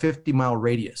within a 50-mile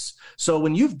radius. So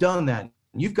when you've done that,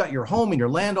 you've got your home and your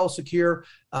land all secure,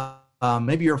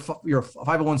 maybe you're a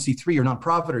 501c3, you're a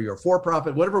nonprofit, or you're a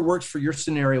for-profit, whatever works for your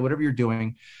scenario, whatever you're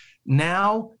doing.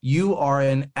 Now you are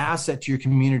an asset to your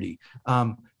community.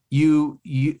 You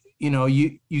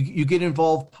get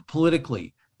involved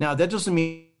politically. Now that doesn't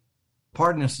mean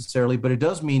part necessarily, but it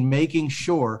does mean making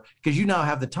sure, because you now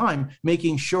have the time,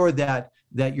 making sure that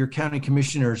your county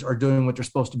commissioners are doing what they're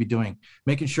supposed to be doing,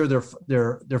 making sure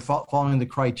they're following the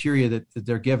criteria that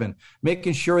they're given,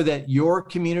 making sure that your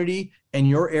community and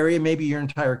your area, maybe your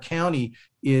entire county,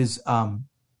 is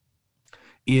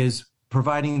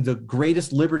providing the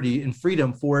greatest liberty and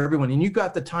freedom for everyone. And you've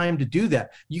got the time to do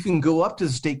that. You can go up to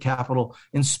the state capitol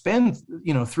and spend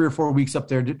 3 or 4 weeks up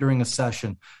there during a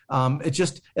session.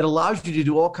 It allows you to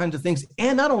do all kinds of things.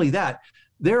 And not only that,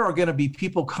 there are going to be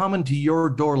people coming to your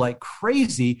door like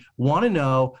crazy, want to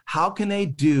know how can they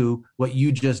do what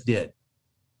you just did,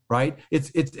 right?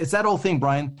 It's that old thing,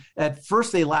 Brian. At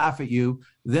first they laugh at you,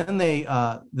 then they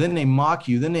mock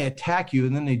you, then they attack you,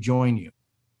 and then they join you.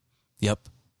 Yep.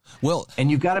 Well, and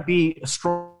you've got to be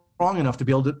strong enough to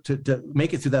be able to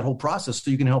make it through that whole process so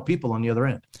you can help people on the other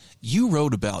end. You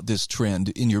wrote about this trend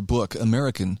in your book,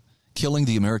 Killing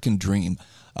the American Dream.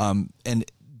 And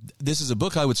this is a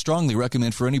book I would strongly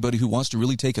recommend for anybody who wants to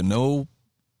really take a no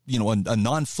a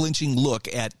non-flinching look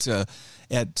at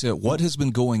what has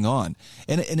been going on,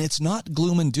 and it's not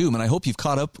gloom and doom. And I hope you've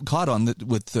caught on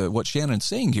with what Shannon's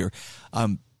saying here.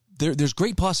 There's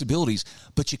great possibilities,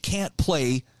 but you can't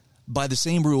play by the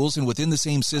same rules and within the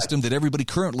same system that everybody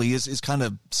currently is kind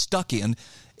of stuck in,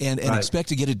 and expect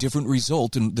to get a different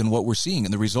result than what we're seeing.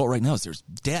 And the result right now is there's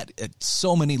debt at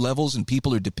so many levels, and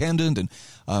people are dependent.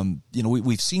 And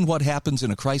we've seen what happens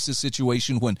in a crisis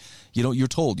situation when you're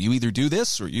told you either do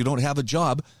this or you don't have a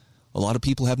job. A lot of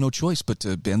people have no choice but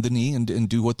to bend the knee and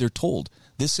do what they're told.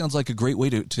 This sounds like a great way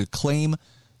to claim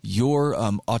your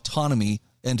autonomy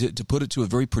and to put it to a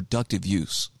very productive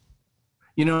use.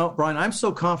 Brian, I'm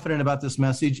so confident about this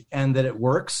message and that it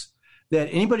works that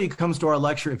anybody who comes to our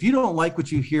lecture, if you don't like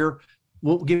what you hear,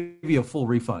 we'll give you a full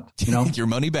refund. Your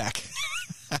money back.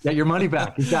 Yeah, your money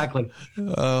back. Exactly.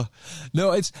 No,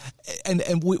 it's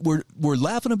and we're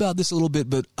laughing about this a little bit,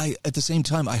 but at the same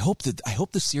time, I hope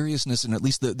the seriousness and at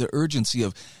least the urgency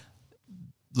of.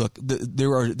 Look,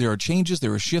 there are changes,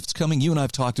 there are shifts coming. You and I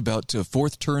have talked about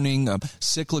fourth turning,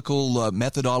 cyclical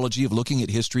methodology of looking at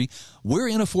history. We're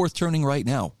in a fourth turning right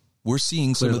now. We're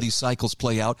seeing some of these cycles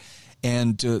play out.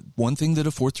 And one thing that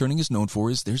a fourth turning is known for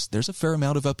is there's a fair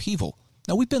amount of upheaval.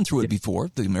 Now, we've been through it before,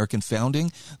 the American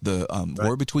founding, the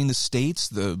war between the states,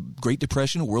 the Great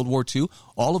Depression, World War II.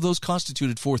 All of those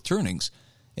constituted fourth turnings.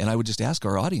 And I would just ask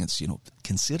our audience,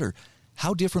 consider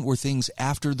how different were things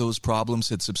after those problems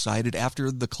had subsided,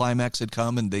 after the climax had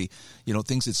come and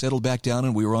things had settled back down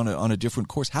and we were on a different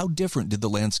course? How different did the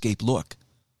landscape look?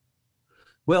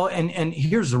 Well, and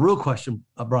here's the real question,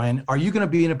 Brian. Are you going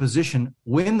to be in a position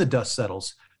when the dust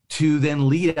settles to then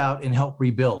lead out and help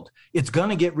rebuild? It's going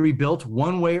to get rebuilt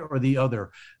one way or the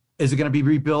other. Is it going to be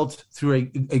rebuilt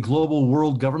through a global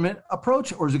world government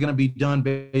approach, or is it going to be done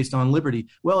based on liberty?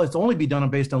 Well, it's only be done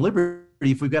based on liberty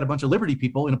if we've got a bunch of liberty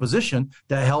people in a position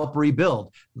to help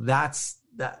rebuild. That's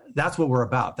what we're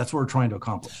about. That's what we're trying to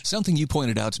accomplish. Something you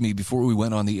pointed out to me before we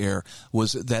went on the air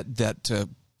was that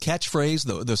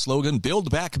catchphrase, the slogan,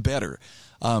 "Build Back Better."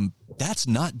 That's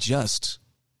not just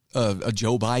a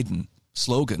Joe Biden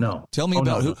slogan. No. Tell me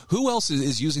about who else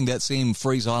is using that same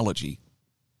phraseology.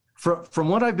 From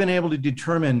what I've been able to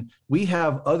determine, we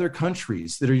have other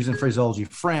countries that are using phraseology,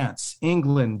 France,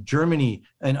 England, Germany,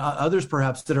 and others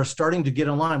perhaps that are starting to get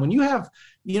in line. When you have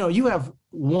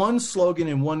one slogan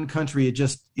in one country,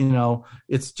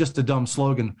 it's just a dumb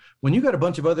slogan. When you got a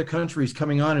bunch of other countries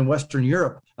coming on in Western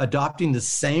Europe, adopting the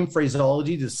same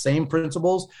phraseology, the same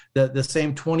principles, the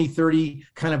same 2030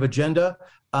 kind of agenda,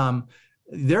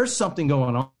 there's something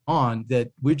going on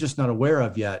that we're just not aware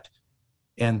of yet.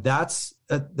 And that's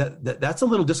a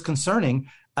little disconcerting.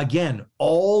 Again,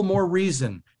 all more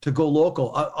reason to go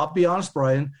local. I'll be honest,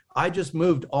 Brian, I just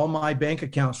moved all my bank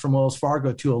accounts from Wells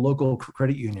Fargo to a local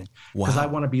credit union because I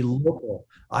want to be local.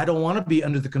 I don't want to be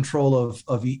under the control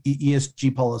of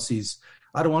ESG policies.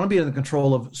 I don't want to be under the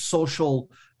control of social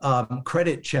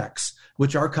credit checks,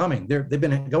 which are coming. They've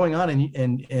been going on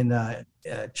in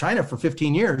China for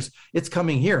 15 years. It's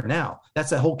coming here now. That's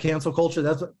that whole cancel culture.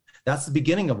 That's the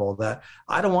beginning of all that.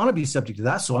 I don't want to be subject to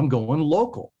that, so I'm going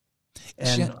local.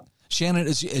 And Shannon,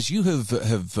 as you have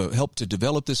helped to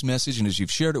develop this message and as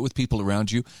you've shared it with people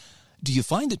around you, do you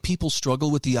find that people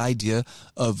struggle with the idea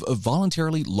of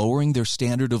voluntarily lowering their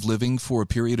standard of living for a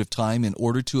period of time in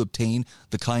order to obtain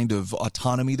the kind of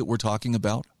autonomy that we're talking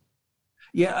about?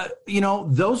 Yeah,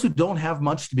 those who don't have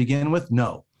much to begin with,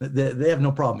 no. They have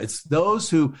no problem. It's those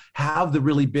who have the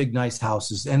really big, nice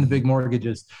houses and the big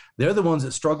mortgages. They're the ones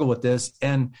that struggle with this.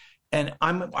 And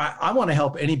I want to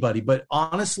help anybody, but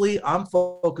honestly, I'm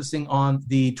focusing on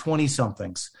the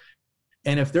 20-somethings.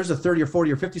 And if there's a 30 or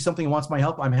 40 or 50-something who wants my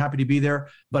help, I'm happy to be there.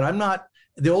 But I'm not.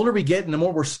 The older we get and the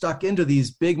more we're stuck into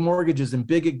these big mortgages and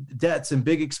big debts and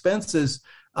big expenses,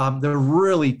 they're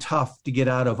really tough to get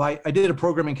out of. I did a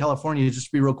program in California, just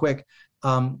to be real quick.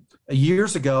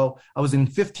 Years ago, I was in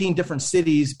 15 different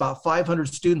cities, about 500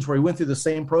 students where we went through the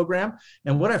same program.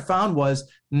 And what I found was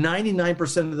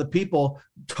 99% of the people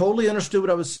totally understood what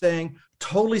I was saying,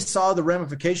 totally saw the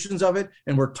ramifications of it,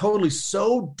 and were totally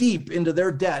so deep into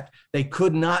their debt, they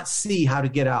could not see how to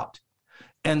get out.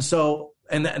 And so,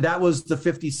 that was the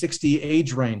 50, 60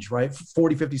 age range, right?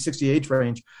 40, 50, 60 age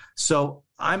range. So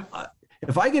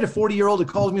if I get a 40-year-old who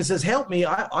calls me and says, help me,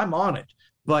 I'm on it.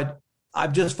 But I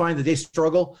just find that they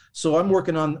struggle. So I'm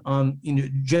working on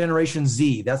Generation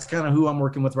Z. That's kind of who I'm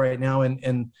working with right now. And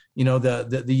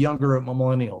the younger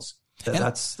millennials.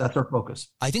 That's our focus.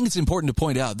 I think it's important to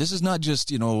point out, this is not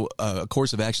just, a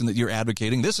course of action that you're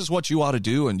advocating. This is what you ought to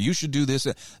do, and you should do this.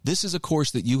 This is a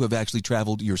course that you have actually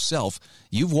traveled yourself.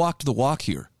 You've walked the walk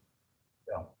here.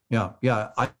 Yeah.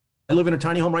 live in a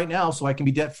tiny home right now, so I can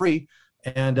be debt free.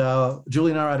 And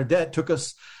Julie and I are out of debt. It took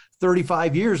us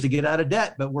 35 years to get out of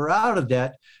debt, but we're out of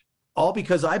debt, all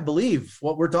because I believe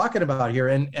what we're talking about here.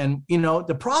 And you know,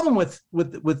 the problem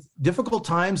with difficult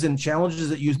times and challenges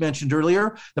that you mentioned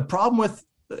earlier, the problem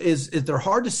is they're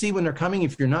hard to see when they're coming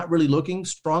if you're not really looking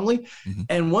strongly. Mm-hmm.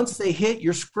 And once they hit,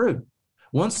 you're screwed.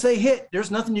 Once they hit,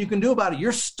 there's nothing you can do about it.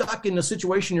 You're stuck in the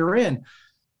situation you're in.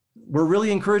 We're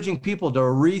really encouraging people to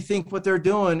rethink what they're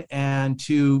doing and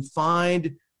to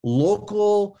find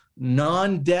local,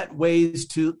 non-debt ways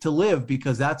to live,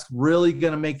 because that's really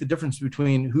going to make the difference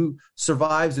between who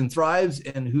survives and thrives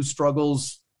and who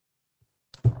struggles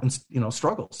and, you know,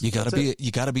 struggles. You got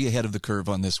to be ahead of the curve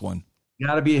on this one. You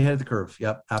got to be ahead of the curve.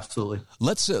 Yep, absolutely.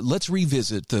 Let's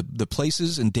revisit the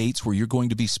places and dates where you're going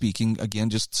to be speaking again,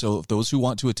 just so those who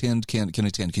want to attend can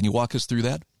attend. Can you walk us through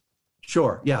that?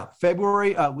 Sure. Yeah.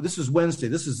 February. This is Wednesday.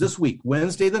 This is this week.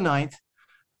 Wednesday the 9th.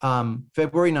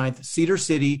 February 9th, Cedar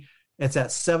City. It's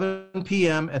at 7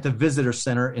 p.m. at the Visitor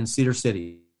Center in Cedar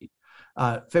City.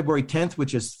 February 10th,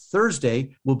 which is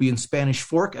Thursday, will be in Spanish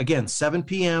Fork. Again, 7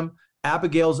 p.m.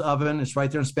 Abigail's Oven. It's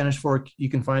right there in Spanish Fork. You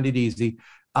can find it easy.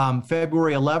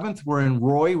 February 11th, we're in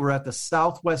Roy. We're at the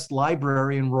Southwest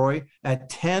Library in Roy at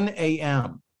 10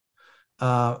 a.m.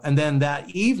 And then that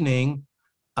evening,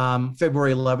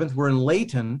 February 11th, we're in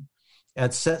Layton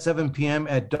at 7 p.m.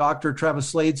 at Dr. Travis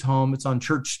Slade's home. It's on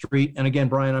Church Street. And again,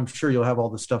 Brian, I'm sure you'll have all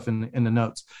the stuff in the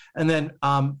notes. And then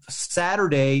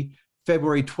Saturday,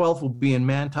 February 12th, will be in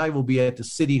Manti. We'll be at the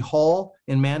City Hall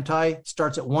in Manti.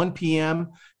 Starts at 1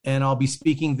 p.m. And I'll be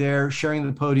speaking there, sharing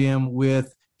the podium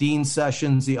with Dean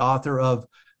Sessions, the author of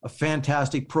a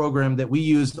fantastic program that we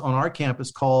use on our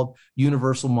campus called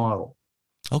Universal Model.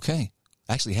 Okay.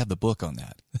 I actually have the book on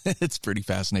that. It's pretty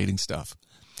fascinating stuff.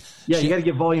 Yeah, you got to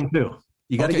get volume 2.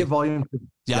 You got to get volume 2.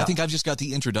 Yeah, I think I've just got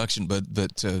the introduction, but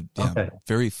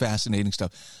very fascinating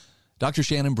stuff. Dr.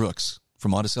 Shannon Brooks from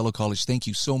Monticello College, thank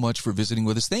you so much for visiting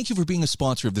with us. Thank you for being a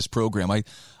sponsor of this program.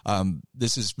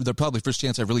 This is the probably first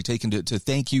chance I've really taken to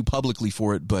thank you publicly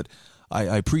for it, but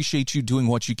I appreciate you doing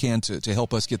what you can to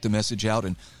help us get the message out,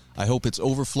 and I hope it's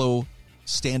overflow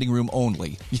standing room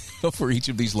only for each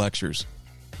of these lectures.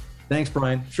 Thanks,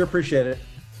 Brian. Sure appreciate it.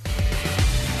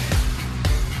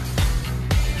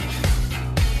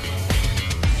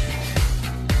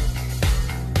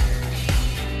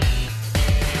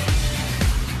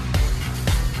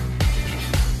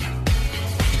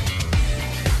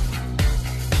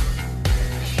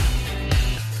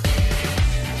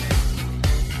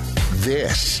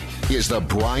 This is the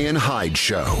Brian Hyde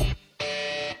Show.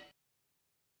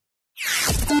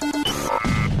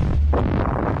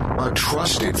 A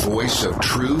trusted voice of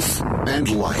truth and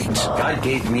light. God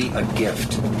gave me a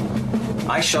gift.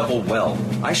 I shovel well.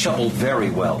 I shovel very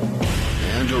well.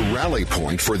 And a rally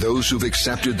point for those who've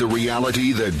accepted the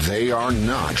reality that they are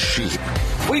not sheep.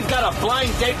 We've got a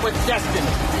blind date with destiny.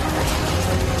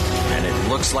 And it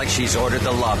looks like she's ordered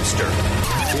the lobster.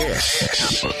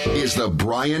 This is the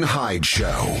Brian Hyde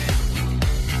Show.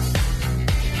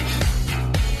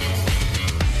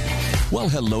 Well,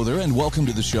 hello there, and welcome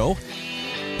to the show.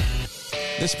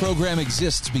 This program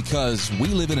exists because we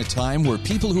live in a time where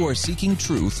people who are seeking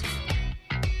truth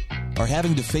are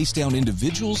having to face down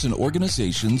individuals and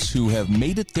organizations who have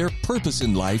made it their purpose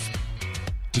in life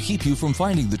to keep you from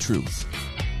finding the truth.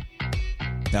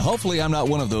 Now, hopefully I'm not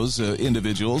one of those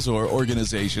individuals or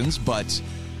organizations, but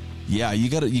yeah, you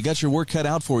got your work cut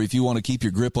out for you if you want to keep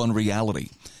your grip on reality.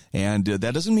 And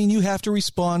that doesn't mean you have to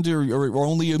respond or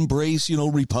only embrace,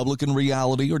 Republican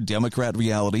reality or Democrat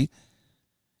reality.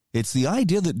 It's the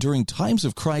idea that during times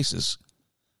of crisis,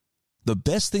 the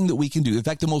best thing that we can do, in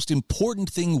fact, the most important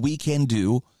thing we can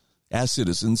do as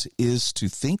citizens, is to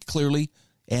think clearly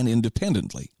and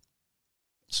independently.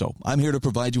 So I'm here to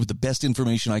provide you with the best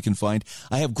information I can find.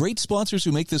 I have great sponsors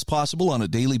who make this possible on a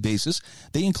daily basis.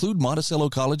 They include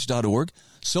MonticelloCollege.org,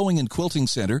 Sewing and Quilting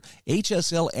Center,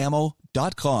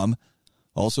 HSLammo.com,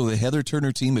 also the Heather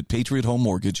Turner team at Patriot Home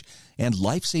Mortgage, and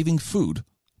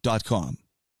LifesavingFood.com.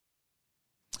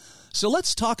 So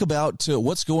let's talk about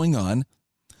what's going on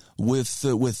with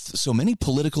so many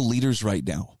political leaders right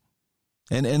now.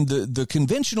 And the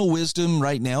conventional wisdom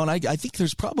right now, and I think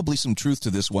there's probably some truth to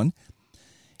this one,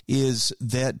 is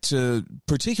that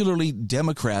particularly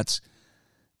Democrats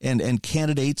and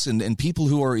candidates and people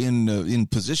who are in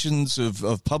positions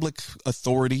of public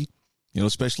authority,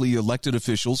 especially elected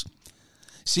officials,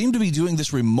 seem to be doing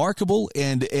this remarkable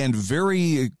and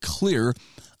very clear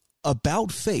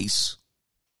about face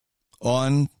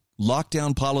on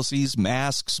lockdown policies,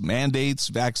 masks, mandates,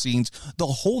 vaccines, the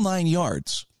whole 9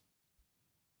 yards.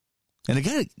 And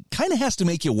it kind of has to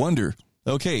make you wonder,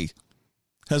 Okay.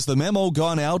 Has the memo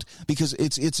gone out? Because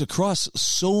it's across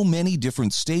so many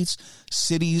different states,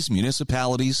 cities,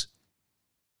 municipalities.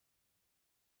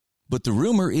 But the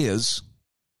rumor is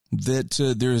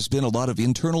that there has been a lot of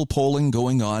internal polling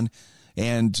going on,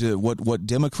 and what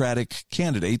Democratic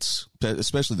candidates,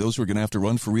 especially those who are going to have to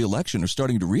run for re-election, are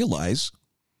starting to realize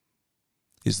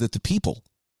is that the people,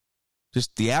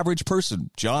 just the average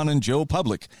person, John and Joe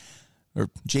Public, or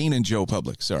Jane and Joe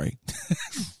Public, sorry.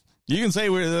 You can say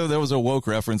there was a woke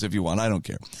reference if you want. I don't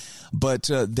care. But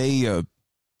they're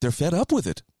fed up with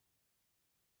it.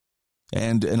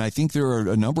 And I think there are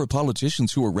a number of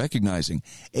politicians who are recognizing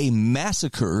a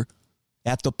massacre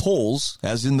at the polls,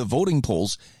 as in the voting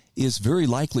polls, is very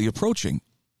likely approaching.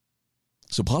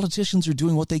 So politicians are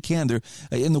doing what they can. They're,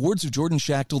 in the words of Jordan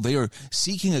Schachtel, they are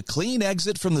seeking a clean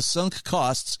exit from the sunk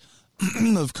costs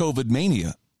of COVID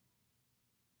mania.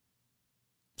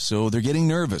 So they're getting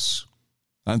nervous.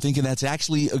 I'm thinking that's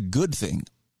actually a good thing.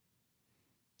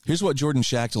 Here's what Jordan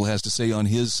Schachtel has to say on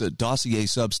his dossier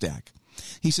Substack.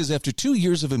 He says, after 2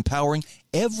 years of empowering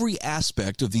every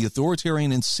aspect of the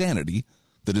authoritarian insanity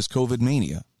that is COVID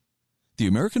mania, the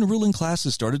American ruling class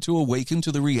has started to awaken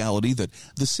to the reality that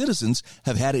the citizens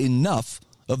have had enough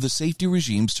of the safety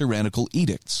regime's tyrannical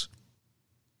edicts.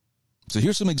 So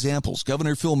here's some examples.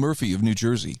 Governor Phil Murphy of New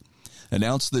Jersey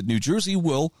announced that New Jersey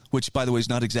will, which by the way is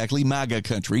not exactly MAGA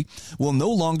country, will no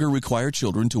longer require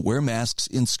children to wear masks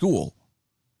in school.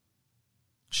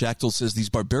 Schachtel says these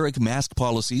barbaric mask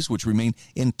policies, which remain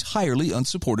entirely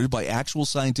unsupported by actual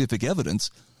scientific evidence,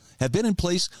 have been in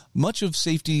place in much of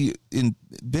safety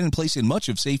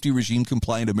regime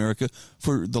compliant America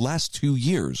for the last 2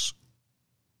 years.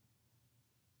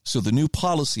 So the new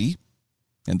policy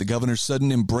and the governor's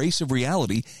sudden embrace of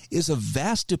reality is a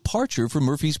vast departure from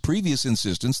Murphy's previous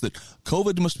insistence that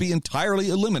COVID must be entirely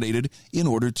eliminated in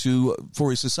order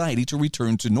for a society to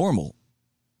return to normal.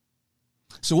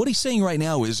 So what he's saying right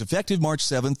now is, effective March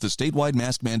 7th, the statewide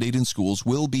mask mandate in schools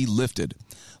will be lifted.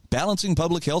 Balancing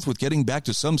public health with getting back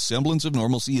to some semblance of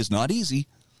normalcy is not easy,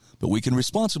 but we can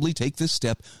responsibly take this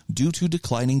step due to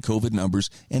declining COVID numbers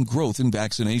and growth in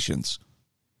vaccinations.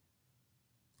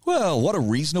 Well, what a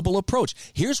reasonable approach.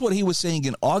 Here's what he was saying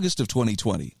in August of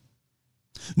 2020.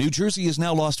 New Jersey has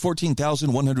now lost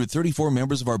 14,134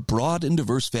 members of our broad and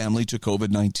diverse family to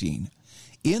COVID-19.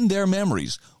 In their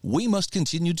memories, we must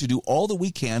continue to do all that we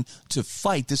can to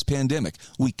fight this pandemic.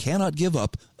 We cannot give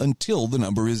up until the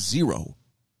number is 0.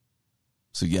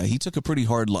 So yeah, he took a pretty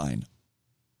hard line.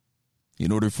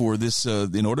 In order for the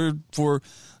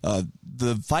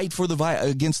fight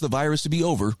against the virus to be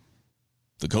over,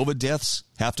 the COVID deaths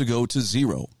have to go to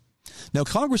 0. Now,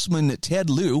 Congressman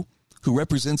Ted Lieu, who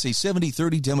represents a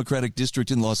 70-30 Democratic district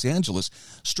in Los Angeles,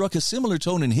 struck a similar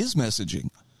tone in his messaging,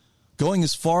 going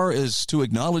as far as to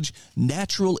acknowledge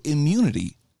natural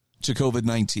immunity to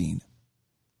COVID-19.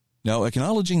 Now,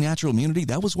 acknowledging natural immunity,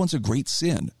 that was once a great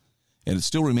sin, and it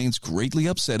still remains greatly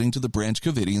upsetting to the Branch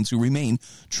Covidians who remain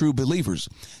true believers.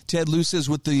 Ted Lieu says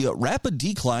with the rapid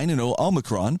decline in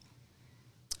Omicron,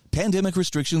 pandemic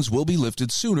restrictions will be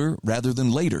lifted sooner rather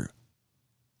than later.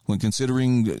 When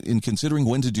considering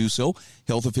when to do so,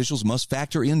 health officials must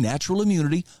factor in natural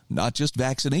immunity, not just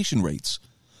vaccination rates.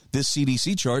 This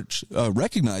CDC chart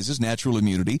recognizes natural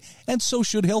immunity, and so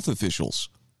should health officials.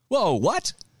 Whoa,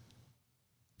 what?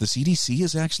 The CDC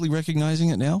is actually recognizing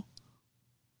it now?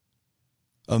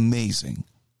 Amazing.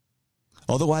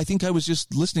 Although I think I was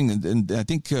just listening, and I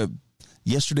think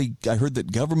yesterday I heard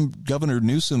that Governor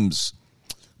Newsom's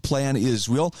plan is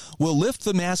we'll lift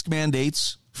the mask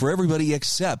mandates for everybody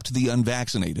except the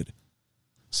unvaccinated.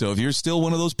 So if you're still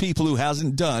one of those people who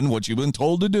hasn't done what you've been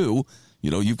told to do,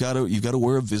 you've got to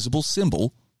wear a visible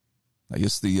symbol. I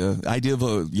guess the idea of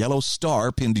a yellow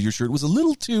star pinned to your shirt was a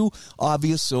little too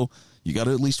obvious, so you got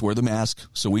to at least wear the mask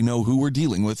so we know who we're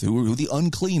dealing with, who the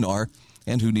unclean are,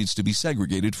 and who needs to be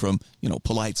segregated from,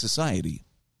 polite society.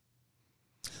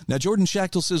 Now, Jordan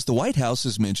Schachtel says the White House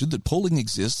has mentioned that polling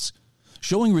exists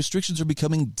showing restrictions are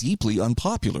becoming deeply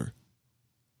unpopular.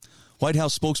 White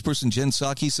House spokesperson Jen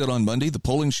Psaki said on Monday the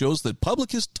polling shows that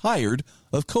public is tired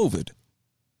of COVID.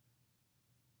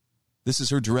 This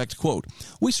is her direct quote.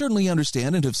 We certainly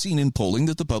understand and have seen in polling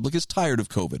that the public is tired of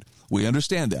COVID. We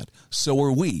understand that. So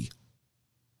are we.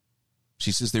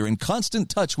 She says they're in constant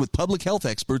touch with public health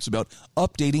experts about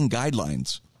updating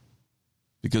guidelines.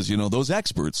 Because, those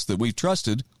experts that we've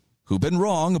trusted, who've been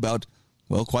wrong about,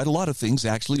 quite a lot of things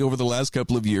actually over the last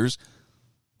couple of years,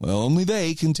 only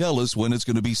they can tell us when it's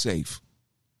going to be safe.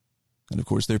 And, of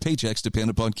course, their paychecks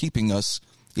depend upon keeping us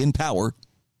in power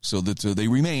so that they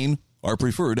remain our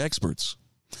preferred experts.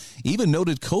 Even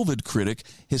noted COVID critic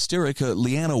Hysterica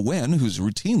Leana Wen, who's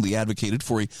routinely advocated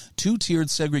for a two-tiered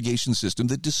segregation system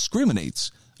that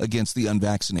discriminates against the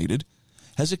unvaccinated,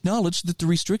 has acknowledged that the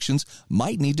restrictions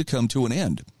might need to come to an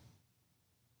end.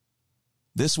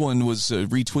 This one was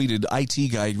retweeted.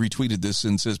 IT Guide retweeted this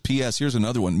and says, P.S. Here's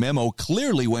another one. Memo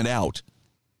clearly went out.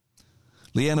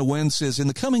 Leana Wen says, in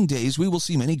the coming days, we will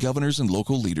see many governors and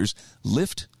local leaders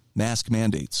lift mask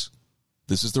mandates.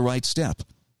 This is the right step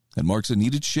and marks a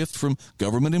needed shift from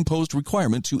government-imposed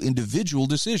requirement to individual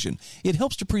decision. It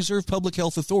helps to preserve public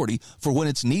health authority for when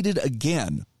it's needed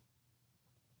again.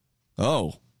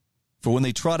 Oh, for when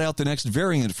they trot out the next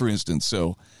variant, for instance.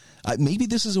 So maybe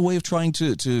this is a way of trying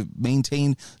to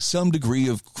maintain some degree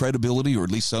of credibility, or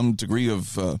at least some degree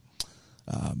of,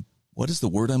 what is the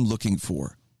word I'm looking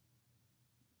for?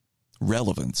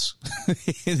 Relevance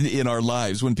in our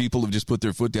lives when people have just put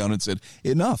their foot down and said,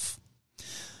 enough.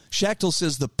 Schachtel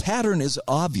says the pattern is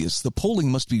obvious. The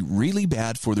polling must be really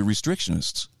bad for the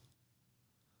restrictionists.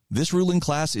 This ruling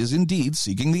class is indeed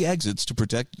seeking the exits to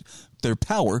protect their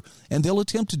power, and they'll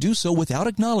attempt to do so without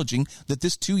acknowledging that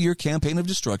this 2-year campaign of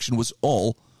destruction was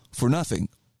all for nothing.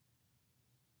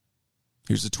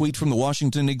 Here's a tweet from the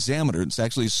Washington Examiner. It's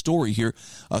actually a story here.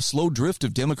 A slow drift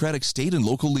of Democratic state and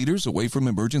local leaders away from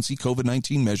emergency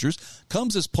COVID-19 measures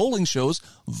comes as polling shows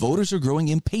voters are growing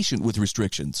impatient with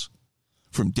restrictions.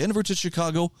 From Denver to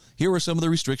Chicago, here are some of the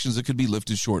restrictions that could be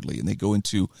lifted shortly, and they go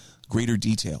into greater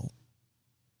detail.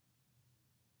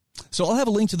 So I'll have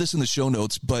a link to this in the show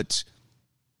notes, but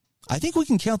I think we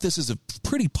can count this as a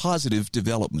pretty positive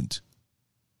development.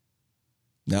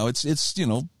 Now, it's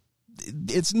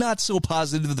not so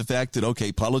positive, the fact that,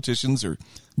 okay, politicians are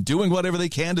doing whatever they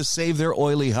can to save their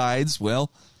oily hides.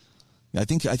 Well, I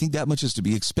think that much is to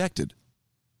be expected.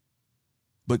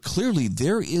 But clearly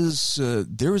there is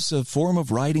a form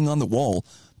of writing on the wall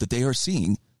that they are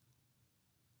seeing,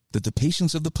 that the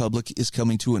patience of the public is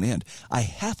coming to an end. I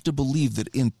have to believe that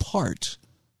in part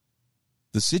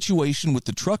the situation with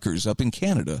the truckers up in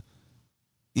Canada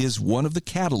is one of the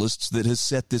catalysts that has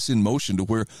set this in motion, to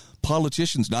where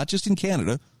politicians, not just in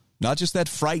Canada, not just that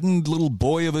frightened little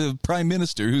boy of a prime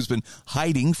minister who's been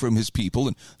hiding from his people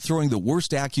and throwing the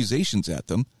worst accusations at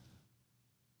them,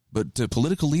 but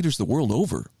political leaders the world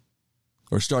over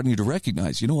are starting to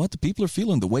recognize, you know what, the people are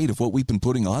feeling the weight of what we've been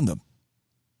putting on them.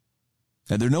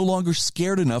 And they're no longer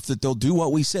scared enough that they'll do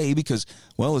what we say because,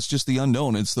 well, it's just the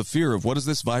unknown. It's the fear of what is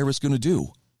this virus going to do?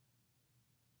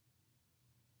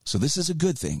 So this is a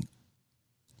good thing.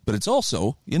 But it's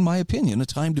also, in my opinion, a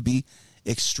time to be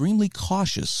extremely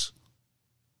cautious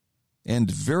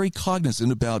and very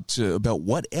cognizant about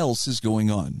what else is going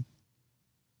on.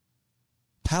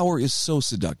 Power is so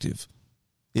seductive.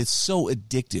 It's so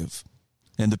addictive.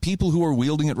 And the people who are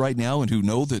wielding it right now and who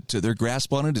know that their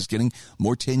grasp on it is getting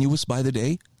more tenuous by the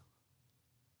day,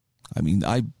 I mean,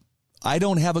 I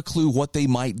don't have a clue what they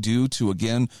might do to,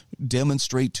 again,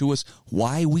 demonstrate to us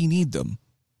why we need them.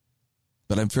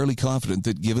 But I'm fairly confident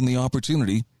that given the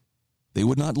opportunity, they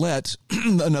would not let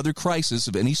another crisis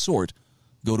of any sort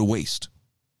go to waste.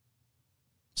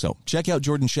 So check out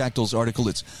Jordan Schachtel's article.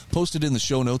 It's posted in the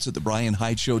show notes at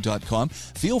thebrianhydeshow.com.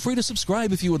 Feel free to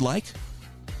subscribe if you would like.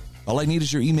 All I need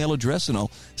is your email address, and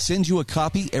I'll send you a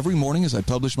copy every morning as I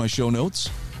publish my show notes.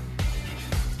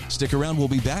 Stick around. We'll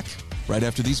be back right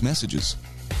after these messages.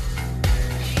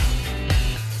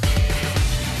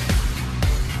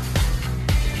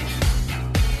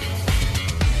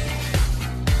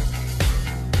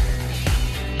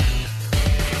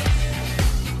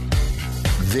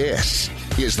 This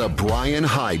is The Brian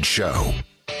Hyde Show.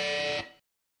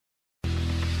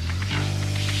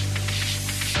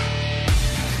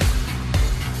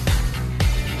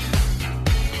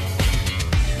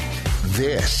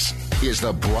 This is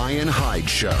The Brian Hyde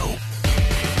Show.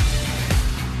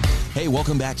 Hey,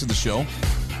 welcome back to the show.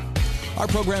 Our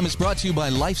program is brought to you by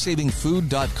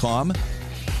LifesavingFood.com.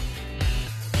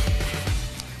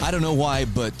 I don't know why,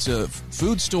 but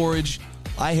food storage,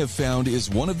 I have found, is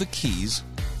one of the keys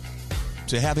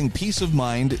to having peace of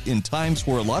mind in times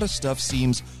where a lot of stuff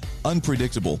seems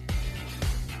unpredictable.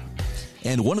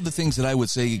 And one of the things that I would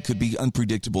say could be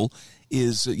unpredictable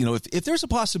is, if there's a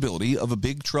possibility of a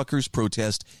big truckers'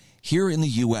 protest here in the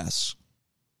U.S.,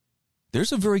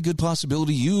 there's a very good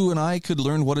possibility you and I could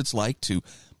learn what it's like to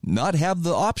not have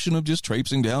the option of just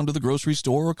traipsing down to the grocery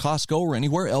store or Costco or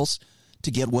anywhere else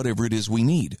to get whatever it is we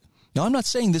need. Now, I'm not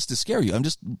saying this to scare you. I'm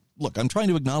trying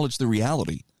to acknowledge the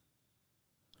reality.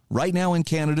 Right now in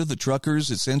Canada, the truckers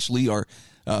essentially are,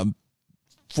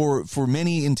 for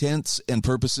many intents and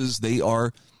purposes, they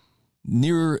are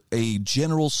near a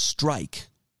general strike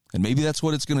And maybe that's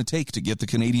what it's going to take to get the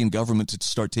Canadian government to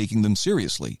start taking them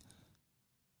seriously.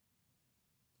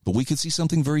 But we could see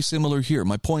something very similar here.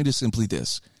 My point is simply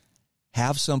this.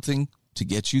 Have something to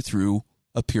get you through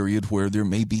a period where there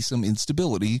may be some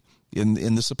instability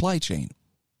in the supply chain.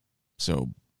 So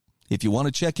if you want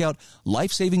to check out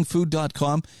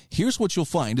lifesavingfood.com, here's what you'll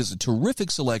find is a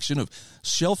terrific selection of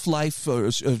shelf life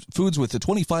foods with a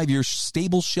 25-year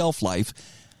stable shelf life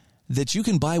that you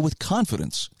can buy with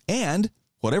confidence. And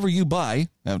whatever you buy,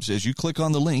 as you click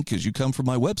on the link, as you come from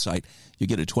my website, you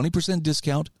get a 20%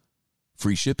 discount,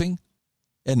 free shipping,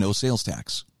 and no sales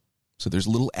tax. So there's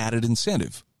a little added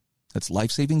incentive. That's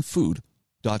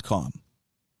lifesavingfood.com.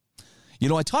 You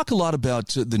know, I talk a lot about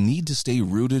the need to stay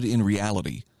rooted in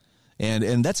reality.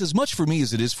 And that's as much for me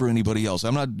as it is for anybody else.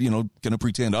 I'm not, going to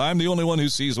pretend I'm the only one who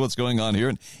sees what's going on here.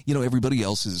 And, everybody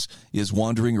else is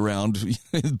wandering around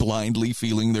blindly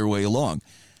feeling their way along.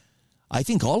 I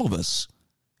think all of us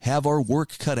have our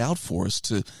work cut out for us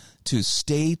to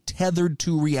stay tethered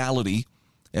to reality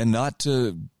and not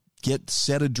to get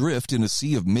set adrift in a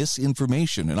sea of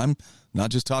misinformation. And I'm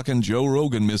not just talking Joe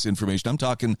Rogan misinformation. I'm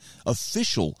talking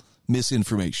official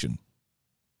misinformation.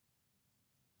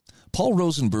 Paul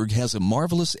Rosenberg has a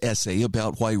marvelous essay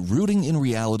about why rooting in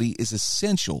reality is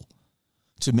essential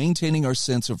to maintaining our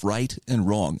sense of right and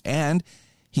wrong. And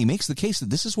he makes the case that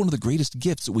this is one of the greatest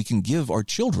gifts that we can give our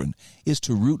children, is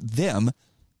to root them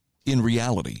in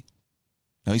reality.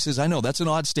 Now, he says, I know that's an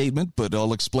odd statement, but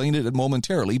I'll explain it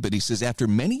momentarily. But he says, after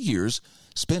many years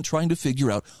spent trying to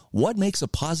figure out what makes a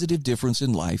positive difference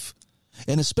in life,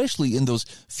 and especially in those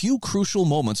few crucial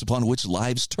moments upon which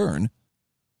lives turn,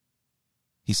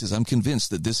 he says, I'm convinced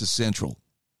that this is central.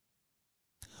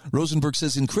 Rosenberg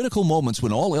says, in critical moments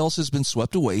when all else has been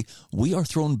swept away, we are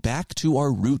thrown back to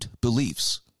our root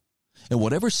beliefs. And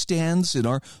whatever stands in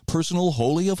our personal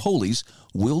holy of holies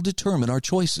will determine our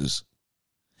choices.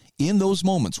 In those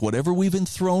moments, whatever we've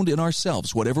enthroned in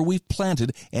ourselves, whatever we've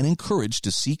planted and encouraged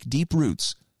to seek deep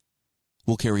roots,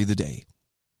 will carry the day.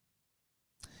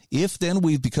 If then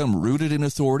we've become rooted in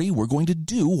authority, we're going to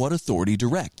do what authority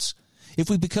directs. If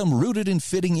we become rooted in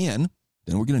fitting in,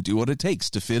 then we're going to do what it takes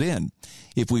to fit in.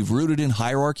 If we've rooted in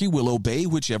hierarchy, we'll obey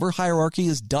whichever hierarchy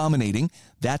is dominating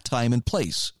that time and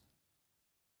place.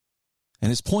 And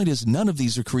his point is, none of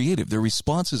these are creative. They're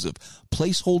responses of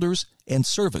placeholders and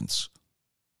servants.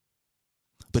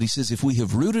 But he says, if we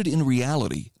have rooted in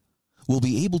reality, we'll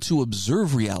be able to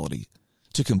observe reality,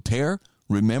 to compare,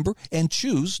 remember, and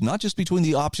choose not just between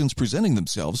the options presenting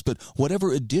themselves, but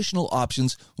whatever additional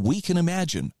options we can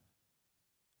imagine.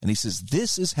 And he says,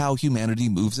 this is how humanity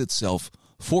moves itself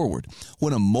forward.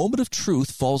 When a moment of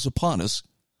truth falls upon us,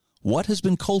 what has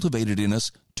been cultivated in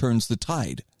us turns the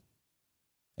tide.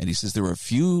 And he says there are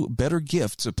few better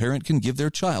gifts a parent can give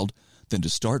their child than to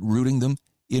start rooting them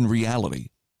in reality.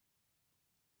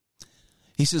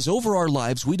 He says, over our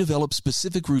lives, we develop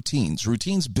specific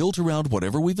routines built around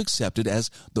whatever we've accepted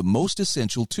as the most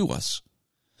essential to us.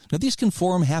 Now, these can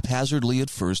form haphazardly at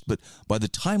first, but by the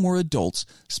time we're adults,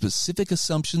 specific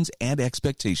assumptions and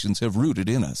expectations have rooted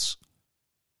in us.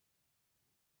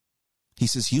 He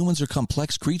says humans are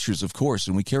complex creatures, of course,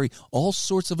 and we carry all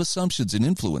sorts of assumptions and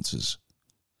influences.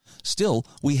 Still,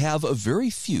 we have a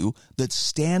very few that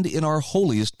stand in our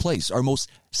holiest place, our most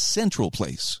central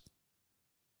place.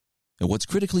 And what's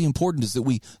critically important is that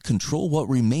we control what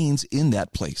remains in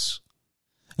that place.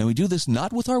 And we do this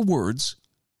not with our words,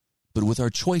 but with our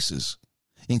choices,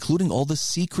 including all the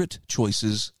secret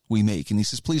choices we make. And he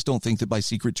says, please don't think that by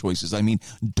secret choices, I mean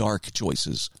dark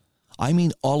choices. I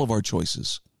mean all of our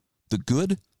choices, the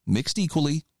good mixed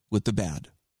equally with the bad.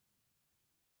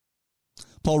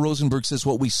 Paul Rosenberg says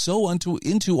what we sow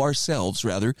into ourselves,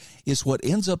 is what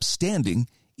ends up standing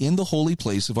in the holy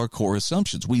place of our core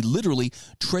assumptions. We literally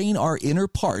train our inner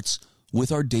parts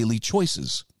with our daily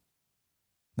choices.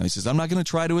 Now, he says, I'm not going to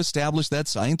try to establish that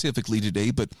scientifically today,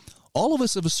 but all of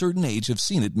us of a certain age have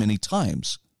seen it many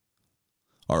times.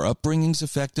 Our upbringings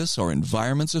affect us, our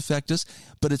environments affect us,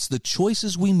 but it's the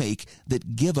choices we make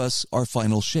that give us our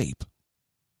final shape.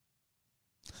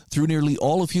 Through nearly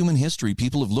all of human history,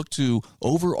 people have looked to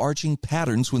overarching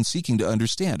patterns when seeking to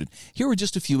understand it. Here are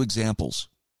just a few examples.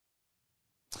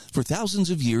 For thousands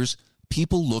of years,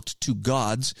 people looked to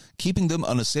gods, keeping them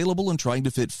unassailable and trying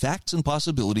to fit facts and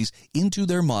possibilities into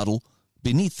their model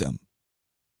beneath them.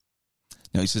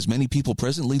 Now, he says many people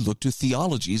presently look to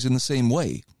theologies in the same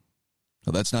way.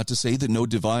 Now, that's not to say that no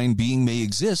divine being may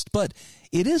exist, but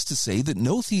it is to say that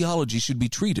no theology should be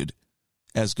treated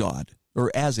as God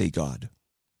or as a God.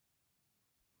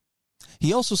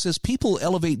 He also says people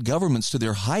elevate governments to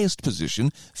their highest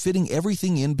position, fitting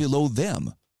everything in below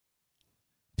them.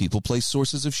 People place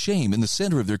sources of shame in the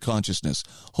center of their consciousness,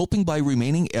 hoping by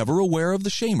remaining ever aware of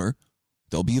the shamer,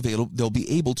 they'll be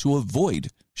able to avoid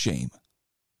shame.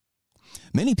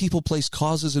 Many people place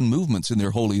causes and movements in their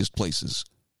holiest places,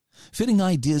 fitting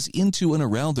ideas into and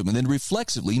around them, and then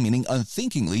reflexively, meaning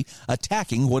unthinkingly,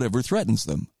 attacking whatever threatens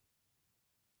them.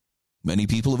 Many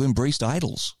people have embraced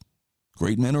idols,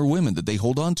 great men or women that they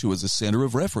hold on to as a center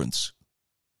of reference.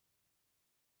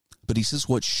 But he says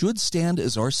what should stand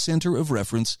as our center of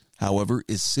reference, however,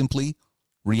 is simply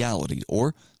reality,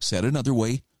 or, said another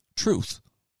way, truth.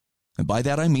 And by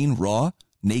that I mean raw,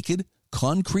 naked,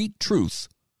 concrete truth,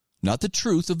 not the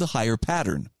truth of the higher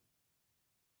pattern.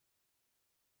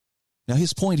 Now,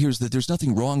 his point here is that there's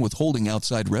nothing wrong with holding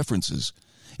outside references,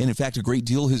 and in fact, a great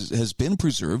deal has been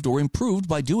preserved or improved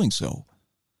by doing so,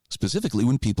 specifically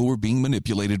when people were being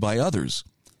manipulated by others.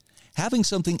 Having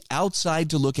something outside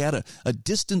to look at, a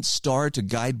distant star to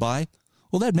guide by,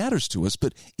 well, that matters to us,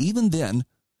 but even then,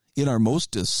 in our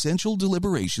most essential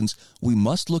deliberations, we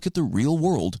must look at the real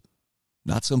world,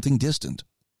 not something distant.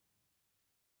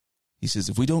 He says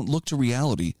if we don't look to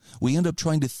reality, we end up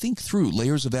trying to think through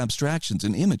layers of abstractions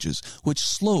and images, which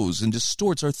slows and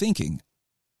distorts our thinking.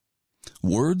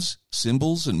 Words,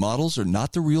 symbols, and models are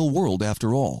not the real world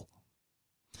after all.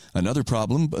 Another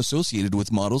problem associated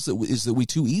with models is that we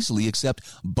too easily accept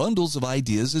bundles of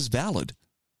ideas as valid,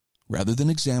 rather than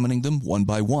examining them one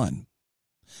by one.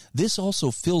 This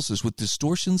also fills us with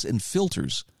distortions and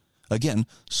filters, again,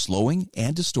 slowing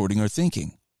and distorting our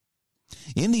thinking.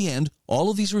 In the end, all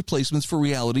of these replacements for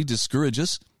reality discourage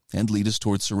us and lead us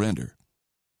towards surrender.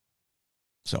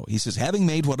 So he says, having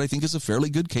made what I think is a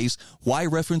fairly good case why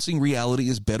referencing reality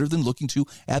is better than looking to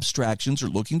abstractions or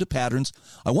looking to patterns,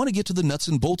 I want to get to the nuts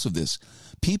and bolts of this.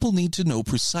 People need to know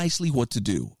precisely what to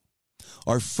do.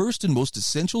 Our first and most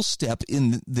essential step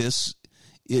in this,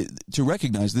 to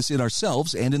recognize this in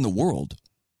ourselves and in the world,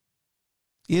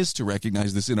 is to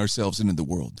recognize this in ourselves and in the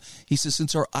world. He says,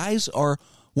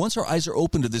 once our eyes are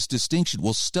open to this distinction,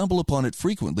 we'll stumble upon it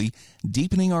frequently,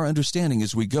 deepening our understanding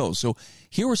as we go. So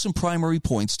here are some primary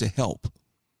points to help.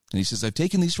 And he says, I've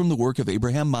taken these from the work of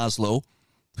Abraham Maslow,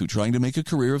 who, trying to make a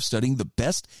career of studying the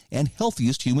best and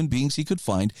healthiest human beings he could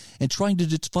find and trying to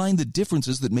define the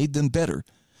differences that made them better.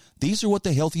 These are what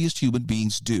the healthiest human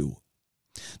beings do.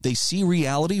 They see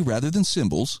reality rather than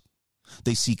symbols.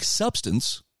 They seek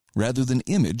substance rather than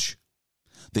image.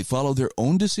 They follow their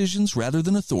own decisions rather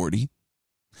than authority.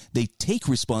 They take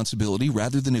responsibility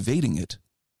rather than evading it.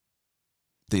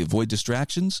 They avoid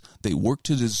distractions. They work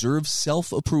to deserve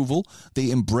self-approval.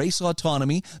 They embrace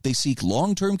autonomy. They seek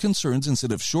long-term concerns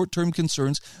instead of short-term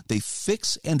concerns. They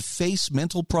fix and face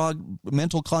mental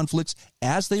conflicts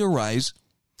as they arise.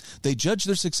 They judge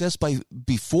their success by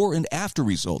before and after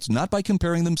results, not by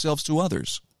comparing themselves to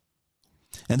others.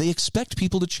 And they expect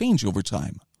people to change over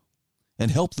time and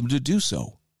help them to do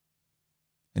so.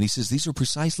 And he says these are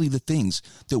precisely the things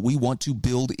that we want to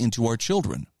build into our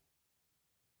children.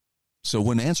 So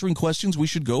when answering questions, we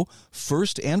should go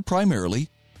first and primarily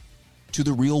to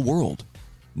the real world,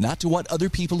 not to what other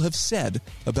people have said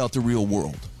about the real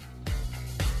world.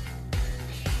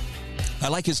 I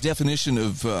like his definition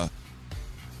of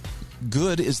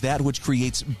good is that which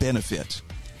creates benefit.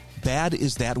 Bad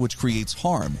is that which creates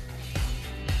harm.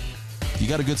 You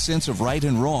got a good sense of right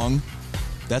and wrong.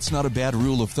 That's not a bad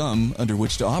rule of thumb under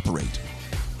which to operate.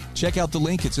 Check out the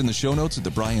link. It's in the show notes at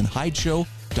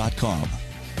thebrianhydeshow.com.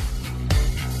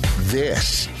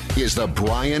 This is The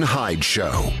Brian Hyde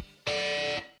Show.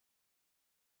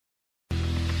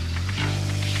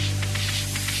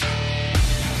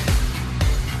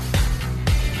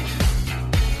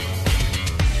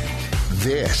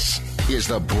 This is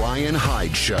The Brian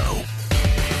Hyde Show.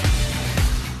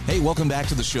 Hey, welcome back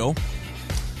to the show.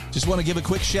 Just want to give a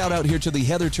quick shout out here to the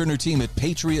Heather Turner team at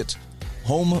Patriot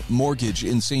Home Mortgage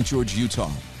in St. George,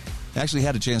 Utah. I actually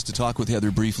had a chance to talk with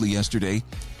Heather briefly yesterday,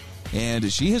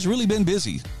 and she has really been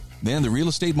busy. Man, the real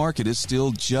estate market is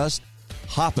still just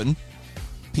hopping.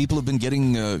 People have been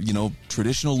getting,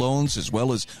 traditional loans as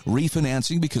well as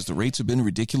refinancing because the rates have been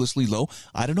ridiculously low.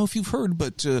 I don't know if you've heard,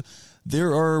 but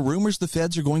there are rumors the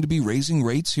feds are going to be raising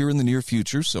rates here in the near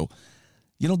future, so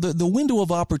the window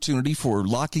of opportunity for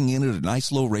locking in at a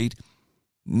nice low rate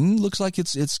looks like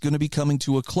it's going to be coming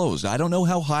to a close. I don't know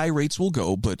how high rates will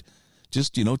go, but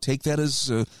just, take that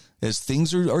as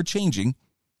things are changing.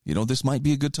 This might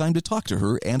be a good time to talk to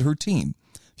her and her team.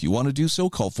 If you want to do so,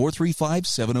 call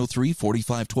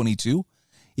 435-703-4522.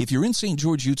 If you're in St.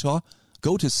 George, Utah,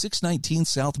 go to 619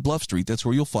 South Bluff Street. That's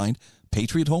where you'll find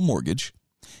Patriot Home Mortgage.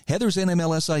 Heather's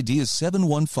NMLS ID is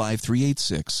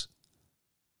 715386.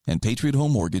 And Patriot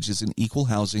Home Mortgage is an equal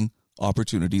housing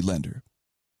opportunity lender.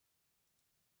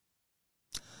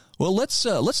 Well,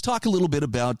 let's talk a little bit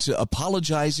about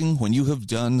apologizing when you have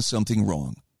done something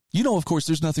wrong. You know, of course,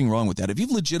 there's nothing wrong with that. If you've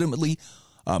legitimately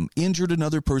injured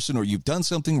another person or you've done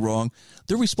something wrong,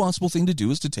 the responsible thing to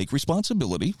do is to take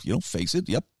responsibility. You know, face it.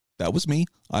 Yep, that was me.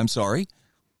 I'm sorry.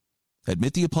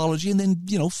 Admit the apology and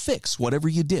then, fix whatever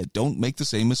you did. Don't make the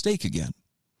same mistake again.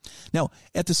 Now,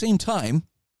 at the same time,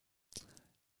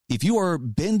 if you are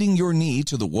bending your knee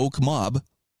to the woke mob,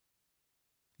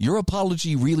 your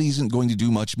apology really isn't going to do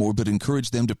much more but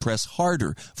encourage them to press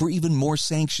harder for even more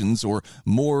sanctions or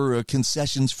more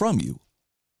concessions from you.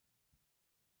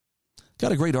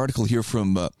 Got a great article here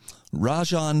from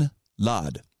Rajan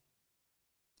Lad,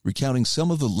 recounting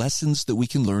some of the lessons that we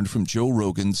can learn from Joe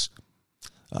Rogan's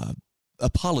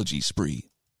apology spree.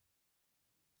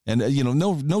 And,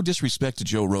 no disrespect to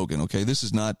Joe Rogan, okay? This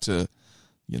is not,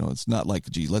 it's not like,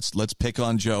 gee, let's pick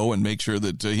on Joe and make sure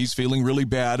that he's feeling really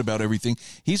bad about everything.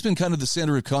 He's been kind of the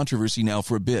center of controversy now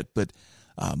for a bit, but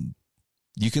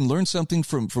you can learn something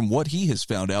from what he has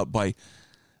found out by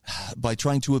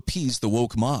trying to appease the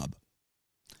woke mob.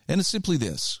 And it's simply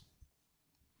this.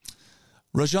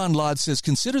 Rajan Lad says,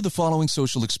 consider the following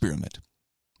social experiment.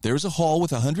 There's a hall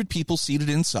with 100 people seated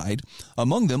inside.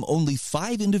 Among them, only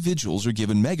 5 individuals are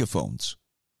given megaphones.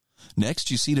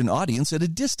 Next, you seat an audience at a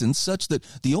distance such that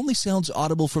the only sounds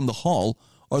audible from the hall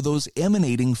are those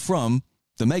emanating from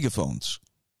the megaphones.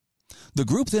 The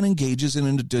group then engages in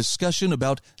a discussion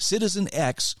about Citizen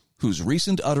X, whose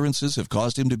recent utterances have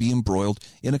caused him to be embroiled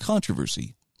in a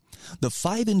controversy. The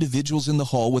 5 individuals in the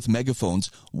hall with megaphones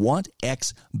want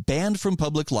X banned from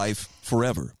public life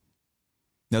forever.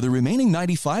 Now, the remaining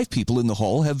 95 people in the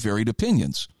hall have varied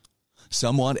opinions.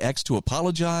 Some want X to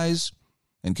apologize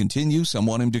and continue. Some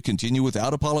want him to continue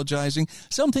without apologizing.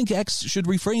 Some think X should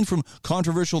refrain from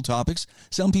controversial topics.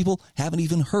 Some people haven't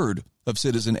even heard of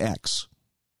Citizen X.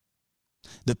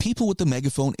 The people with the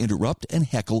megaphone interrupt and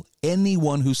heckle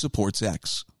anyone who supports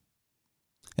X.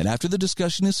 And after the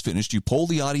discussion is finished, you poll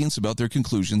the audience about their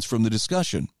conclusions from the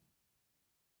discussion.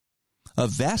 A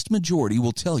vast majority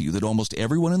will tell you that almost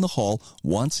everyone in the hall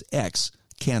wants X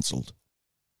canceled.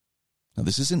 Now,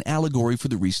 this is an allegory for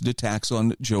the recent attacks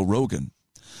on Joe Rogan.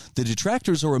 The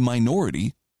detractors are a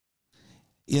minority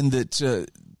in that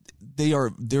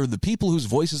they're the people whose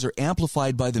voices are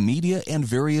amplified by the media and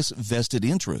various vested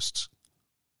interests.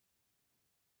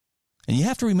 And you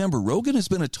have to remember, Rogan has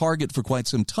been a target for quite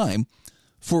some time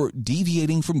for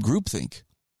deviating from groupthink.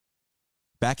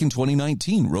 Back in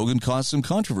 2019, Rogan caused some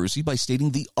controversy by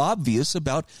stating the obvious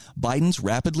about Biden's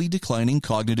rapidly declining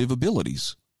cognitive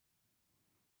abilities.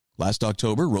 Last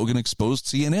October, Rogan exposed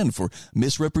CNN for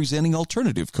misrepresenting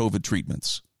alternative COVID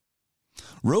treatments.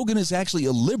 Rogan is actually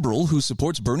a liberal who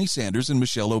supports Bernie Sanders and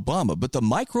Michelle Obama, but the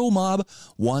micro mob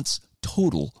wants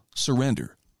total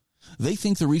surrender. They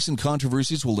think the recent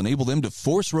controversies will enable them to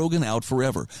force Rogan out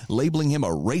forever, labeling him a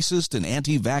racist and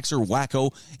anti-vaxxer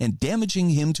wacko and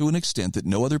damaging him to an extent that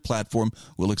no other platform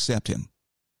will accept him.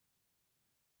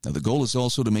 Now, the goal is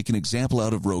also to make an example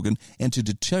out of Rogan and to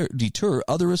deter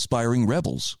other aspiring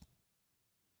rebels.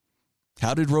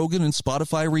 How did Rogan and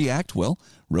Spotify react? Well,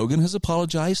 Rogan has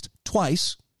apologized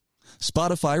twice.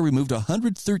 Spotify removed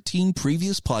 113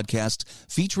 previous podcasts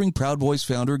featuring Proud Boys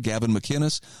founder Gavin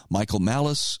McInnes, Michael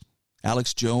Malice,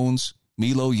 Alex Jones,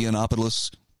 Milo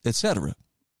Yiannopoulos, etc.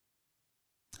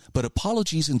 But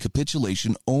apologies and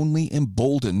capitulation only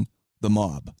embolden the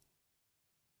mob.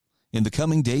 In the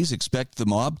coming days, expect the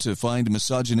mob to find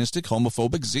misogynistic,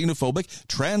 homophobic, xenophobic,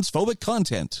 transphobic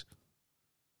content.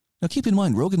 Now keep in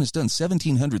mind, Rogan has done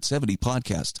 1,770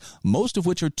 podcasts, most of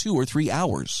which are 2 or 3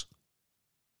 hours.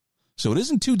 So it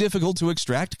isn't too difficult to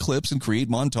extract clips and create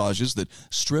montages that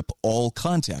strip all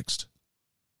context.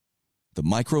 The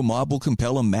micro mob will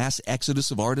compel a mass exodus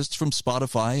of artists from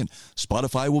Spotify, and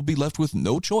Spotify will be left with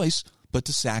no choice but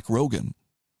to sack Rogan.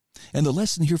 And the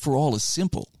lesson here for all is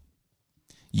simple.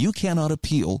 You cannot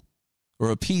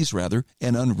appease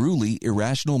an unruly,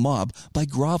 irrational mob by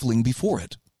groveling before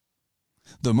it.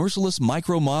 The merciless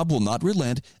micro mob will not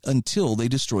relent until they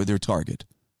destroy their target.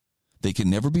 They can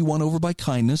never be won over by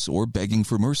kindness or begging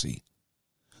for mercy.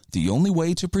 The only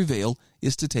way to prevail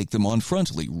is to take them on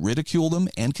frontally, ridicule them,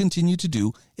 and continue to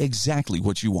do exactly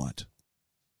what you want.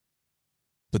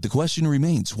 But the question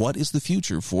remains, what is the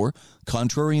future for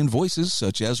contrarian voices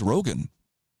such as Rogan?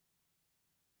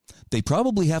 They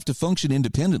probably have to function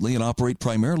independently and operate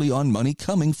primarily on money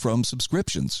coming from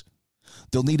subscriptions.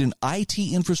 They'll need an IT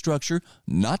infrastructure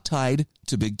not tied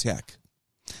to big tech.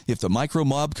 If the micro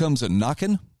mob comes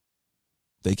a-knockin',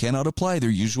 they cannot apply their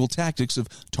usual tactics of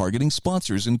targeting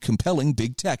sponsors and compelling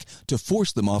big tech to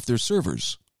force them off their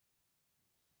servers.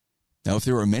 Now, if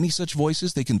there are many such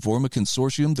voices, they can form a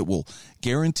consortium that will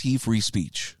guarantee free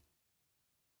speech.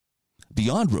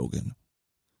 Beyond Rogan,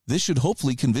 this should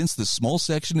hopefully convince the small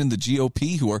section in the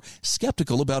GOP who are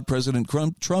skeptical about President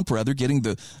Trump getting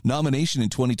the nomination in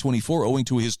 2024 owing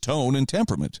to his tone and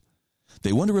temperament.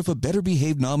 They wonder if a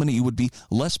better-behaved nominee would be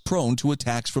less prone to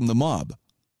attacks from the mob.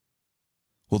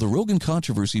 Well, the Rogan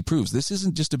controversy proves this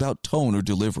isn't just about tone or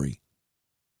delivery.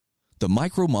 The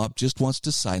micro-mob just wants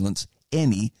to silence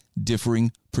any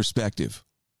differing perspective.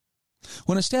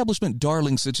 When establishment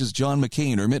darlings such as John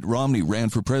McCain or Mitt Romney ran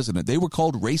for president, they were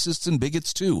called racists and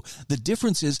bigots too. The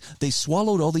difference is they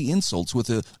swallowed all the insults with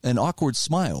an awkward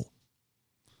smile.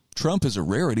 Trump is a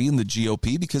rarity in the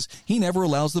GOP because he never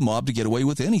allows the mob to get away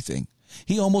with anything.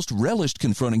 He almost relished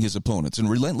confronting his opponents and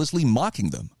relentlessly mocking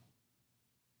them.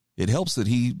 It helps that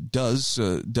he does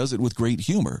it with great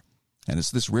humor, and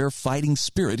it's this rare fighting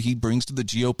spirit he brings to the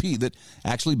GOP that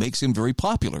actually makes him very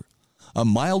popular. A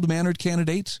mild-mannered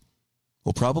candidate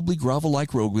will probably grovel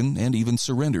like Rogan and even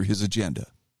surrender his agenda.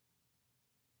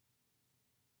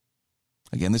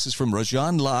 Again, this is from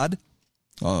Rajan Lad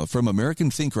from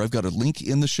American Thinker. I've got a link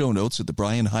in the show notes at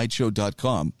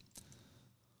thebrianhydeshow.com.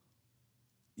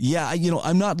 Yeah,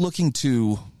 I'm not looking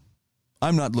to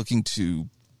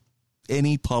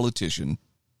any politician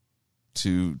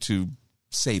to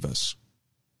save us.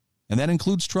 And that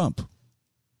includes Trump.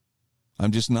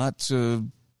 I'm just not,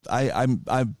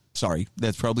 I'm sorry,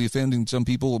 that's probably offending some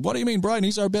people. What do you mean, Brian?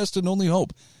 He's our best and only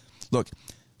hope. Look,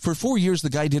 for 4 years, the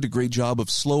guy did a great job of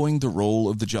slowing the roll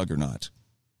of the juggernaut,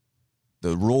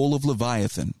 the roll of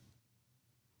Leviathan.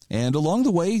 And along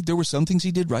the way, there were some things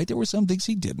he did right. There were some things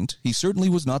he didn't. He certainly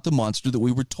was not the monster that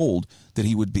we were told that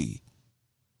he would be.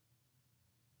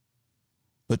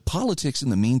 But politics in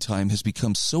the meantime has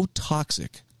become so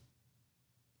toxic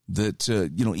that,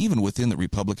 even within the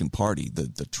Republican Party,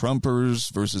 the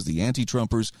Trumpers versus the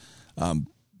anti-Trumpers,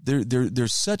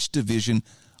 there's such division.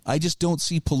 I just don't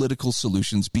see political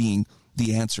solutions being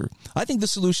the answer. I think the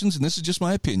solutions, and this is just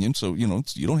my opinion, so, you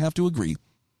don't have to agree.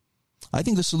 I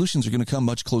think the solutions are going to come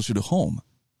much closer to home.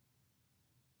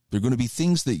 They're going to be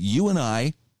things that you and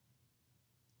I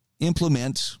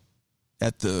implement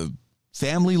at the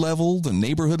family level, the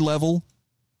neighborhood level.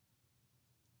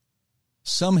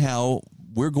 Somehow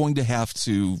we're going to have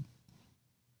to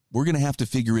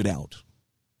figure it out.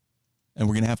 And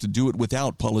we're going to have to do it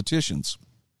without politicians.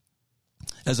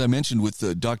 As I mentioned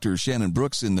with Dr. Shannon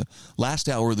Brooks in the last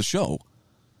hour of the show,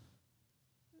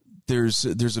 there's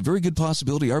a very good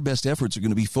possibility our best efforts are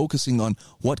going to be focusing on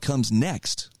what comes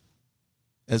next,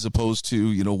 as opposed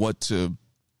to,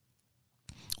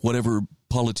 whatever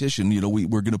politician,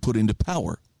 we're going to put into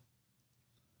power.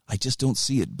 I just don't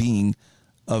see it being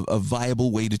a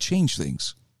viable way to change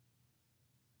things.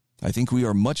 I think we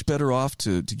are much better off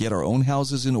to get our own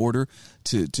houses in order,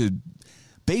 to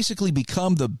basically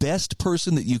become the best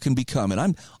person that you can become.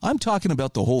 And I'm talking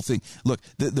about the whole thing. Look,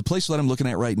 the place that I'm looking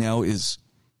at right now is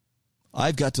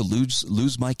I've got to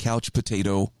lose my couch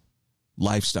potato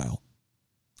lifestyle.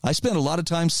 I spend a lot of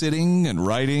time sitting and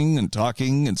writing and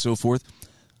talking and so forth.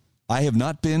 I have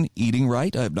not been eating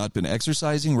right. I have not been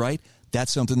exercising right.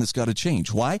 That's something that's got to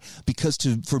change. Why? Because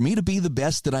for me to be the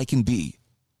best that I can be,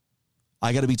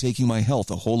 I got to be taking my health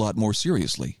a whole lot more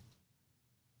seriously.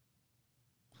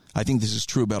 I think this is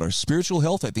true about our spiritual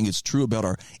health. I think it's true about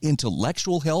our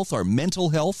intellectual health, our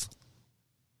mental health.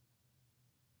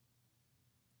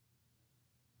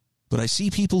 But I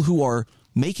see people who are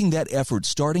making that effort,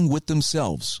 starting with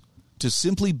themselves, to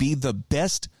simply be the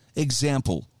best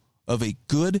example of a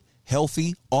good,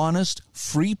 healthy, honest,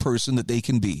 free person that they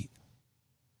can be.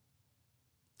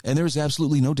 And there's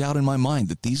absolutely no doubt in my mind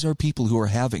that these are people who are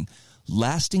having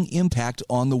lasting impact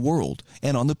on the world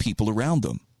and on the people around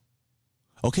them.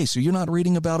 Okay, so you're not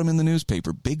reading about them in the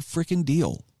newspaper. Big frickin'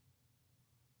 deal.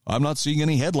 I'm not seeing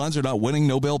any headlines. They're not winning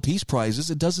Nobel Peace Prizes.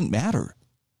 It doesn't matter.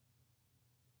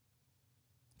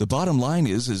 The bottom line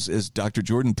is, as Dr.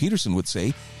 Jordan Peterson would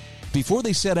say, before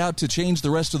they set out to change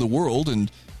the rest of the world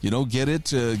and, get it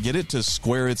to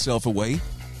square itself away,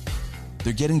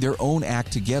 they're getting their own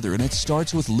act together, and it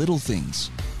starts with little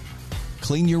things.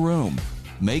 Clean your room.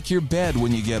 Make your bed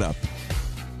when you get up.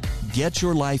 Get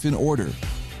your life in order.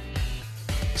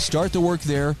 Start the work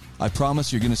there. I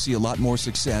promise you're going to see a lot more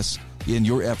success in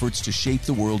your efforts to shape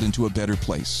the world into a better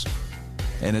place.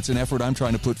 And it's an effort I'm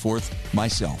trying to put forth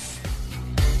myself.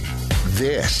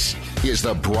 This is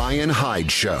The Brian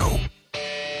Hyde Show.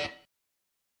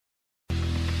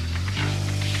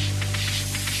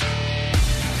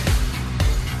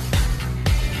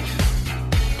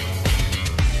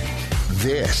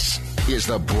 This is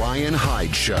The Brian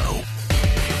Hyde Show.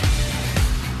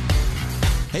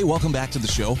 Hey, welcome back to the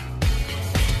show.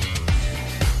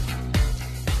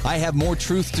 I have more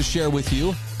truth to share with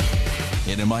you,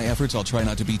 and in my efforts, I'll try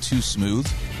not to be too smooth,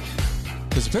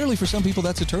 because apparently for some people,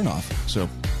 that's a turnoff. So,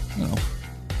 you know,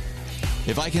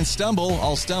 if I can stumble,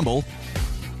 I'll stumble.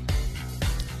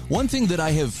 One thing that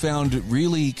I have found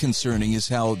really concerning is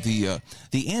how the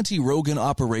anti-Rogan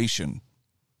operation.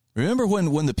 Remember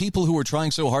when the people who were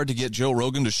trying so hard to get Joe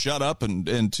Rogan to shut up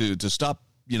and to stop,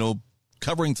 you know,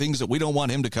 covering things that we don't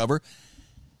want him to cover?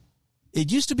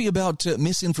 It used to be about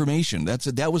misinformation.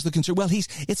 That was the concern. Well,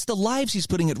 it's the lives he's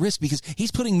putting at risk because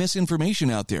he's putting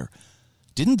misinformation out there.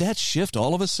 Didn't that shift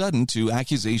all of a sudden to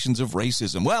accusations of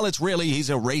racism? Well, he's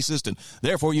a racist, and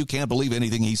therefore you can't believe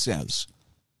anything he says.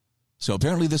 So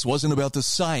apparently this wasn't about the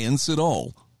science at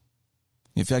all.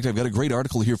 In fact, I've got a great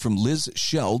article here from Liz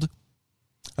Sheld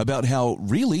about how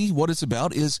really what it's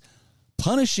about is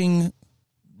punishing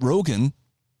Rogan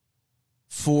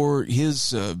for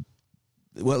his,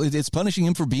 it's punishing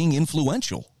him for being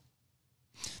influential.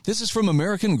 This is from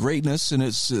American Greatness, and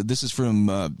this is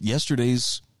from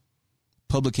yesterday's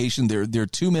publication. Their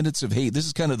 2 minutes of hate. This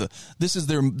is kind of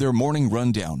their morning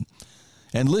rundown.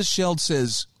 And Liz Sheld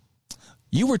says,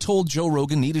 you were told Joe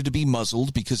Rogan needed to be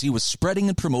muzzled because he was spreading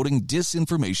and promoting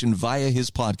disinformation via his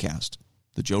podcast,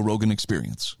 The Joe Rogan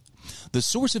Experience. The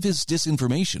source of his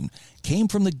disinformation came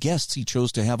from the guests he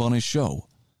chose to have on his show.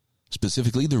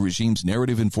 Specifically, the regime's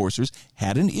narrative enforcers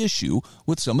had an issue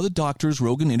with some of the doctors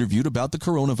Rogan interviewed about the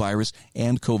coronavirus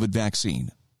and COVID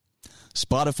vaccine.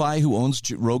 Spotify, who owns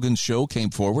Rogan's show, came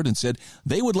forward and said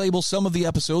they would label some of the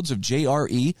episodes of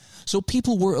JRE so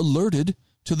people were alerted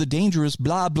to the dangerous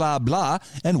blah, blah, blah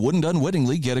and wouldn't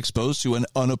unwittingly get exposed to an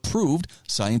unapproved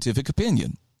scientific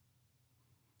opinion.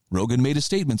 Rogan made a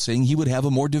statement saying he would have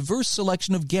a more diverse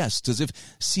selection of guests, as if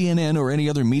CNN or any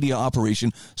other media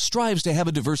operation strives to have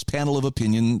a diverse panel of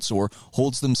opinions or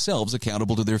holds themselves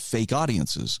accountable to their fake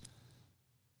audiences.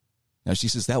 Now, she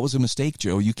says, that was a mistake,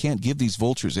 Joe. You can't give these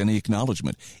vultures any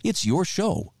acknowledgement. It's your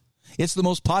show. It's the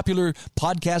most popular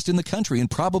podcast in the country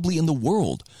and probably in the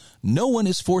world. No one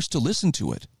is forced to listen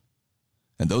to it.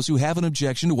 And those who have an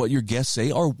objection to what your guests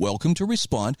say are welcome to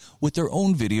respond with their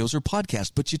own videos or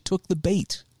podcasts, but you took the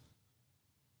bait.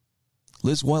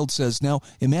 Liz Wild says, now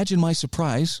imagine my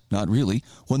surprise, not really,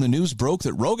 when the news broke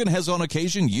that Rogan has on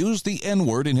occasion used the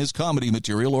N-word in his comedy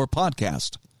material or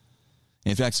podcast.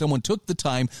 In fact, someone took the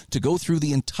time to go through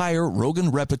the entire Rogan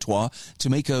repertoire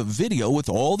to make a video with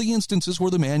all the instances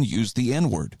where the man used the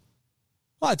N-word.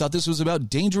 I thought this was about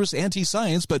dangerous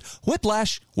anti-science, but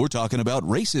whiplash, we're talking about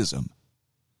racism.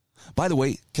 By the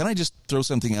way, can I just throw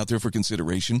something out there for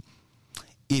consideration?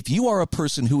 If you are a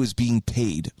person who is being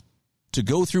paid to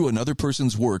go through another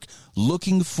person's work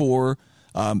looking for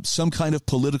some kind of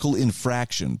political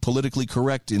infraction, politically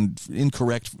correct and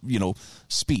incorrect,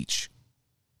 speech,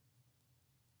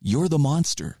 you're the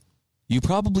monster. You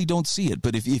probably don't see it,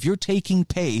 but if you're taking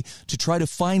pay to try to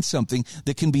find something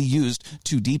that can be used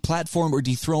to deplatform or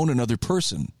dethrone another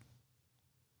person,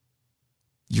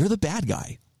 you're the bad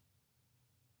guy.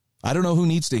 I don't know who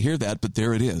needs to hear that, but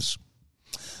there it is.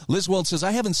 Liz Weld says,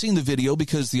 I haven't seen the video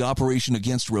because the operation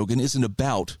against Rogan isn't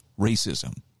about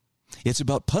racism. It's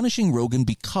about punishing Rogan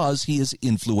because he is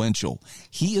influential.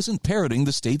 He isn't parroting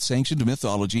the state-sanctioned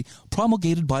mythology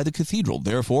promulgated by the cathedral.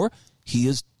 Therefore, he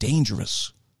is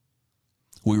dangerous.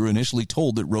 We were initially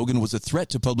told that Rogan was a threat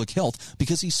to public health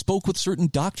because he spoke with certain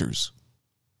doctors.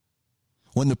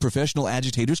 When the professional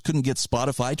agitators couldn't get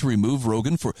Spotify to remove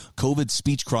Rogan for COVID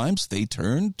speech crimes, they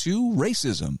turned to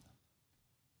racism.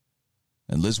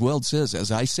 And Liz Weld says, as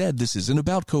I said, this isn't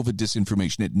about COVID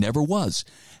disinformation. It never was.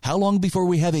 How long before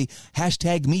we have a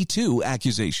 #MeToo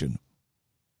accusation?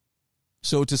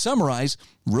 So to summarize,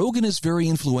 Rogan is very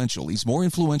influential. He's more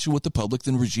influential with the public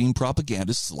than regime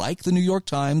propagandists like the New York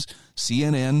Times,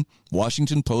 CNN,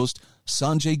 Washington Post,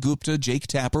 Sanjay Gupta, Jake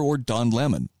Tapper, or Don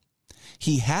Lemon.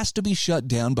 He has to be shut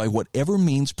down by whatever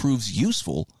means proves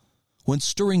useful when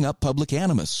stirring up public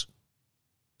animus.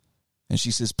 And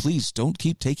she says, please don't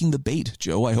keep taking the bait,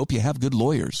 Joe. I hope you have good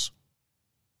lawyers.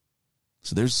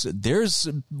 So there's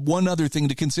one other thing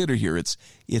to consider here. It's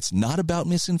not about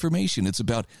misinformation. It's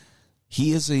about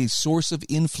he is a source of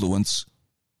influence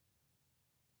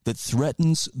that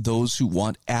threatens those who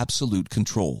want absolute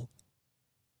control.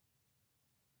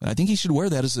 And I think he should wear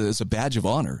that as a badge of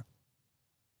honor.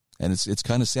 And it's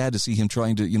kind of sad to see him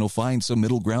trying to, find some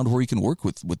middle ground where he can work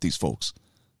with these folks.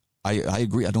 I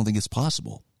agree. I don't think it's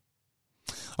possible.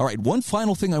 All right, one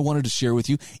final thing I wanted to share with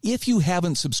you. If you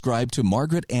haven't subscribed to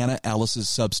Margaret Anna Alice's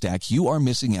Substack, you are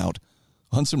missing out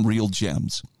on some real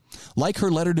gems. Like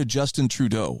her letter to Justin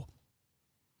Trudeau.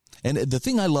 And the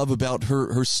thing I love about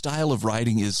her style of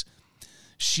writing is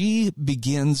she actually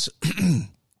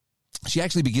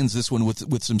begins this one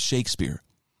with some Shakespeare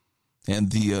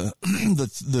and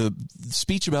the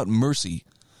speech about mercy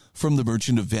from The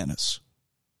Merchant of Venice.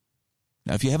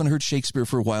 Now, if you haven't heard Shakespeare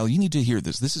for a while, you need to hear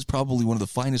this. This is probably one of the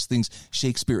finest things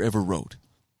Shakespeare ever wrote.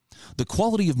 The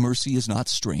quality of mercy is not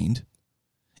strained.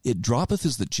 It droppeth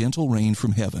as the gentle rain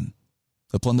from heaven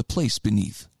upon the place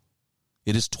beneath.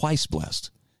 It is twice blessed.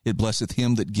 It blesseth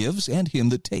him that gives and him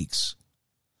that takes.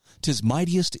 'Tis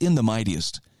mightiest in the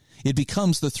mightiest. It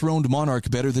becomes the throned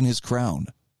monarch better than his crown.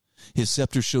 His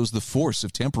scepter shows the force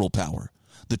of temporal power,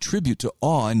 the tribute to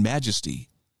awe and majesty.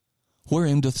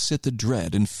 Wherein doth sit the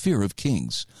dread and fear of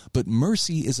kings, but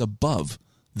mercy is above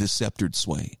this sceptered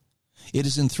sway. It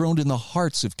is enthroned in the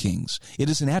hearts of kings. It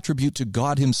is an attribute to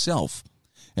God himself,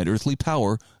 and earthly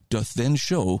power doth then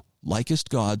show, likest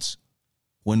God's,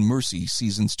 when mercy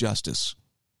seasons justice.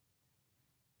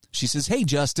 She says, hey,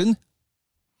 Justin,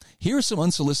 here's some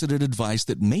unsolicited advice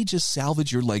that may just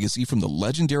salvage your legacy from the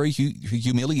legendary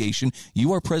humiliation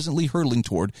you are presently hurtling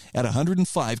toward at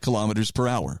 105 kilometers per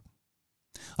hour.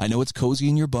 I know it's cozy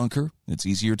in your bunker. It's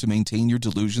easier to maintain your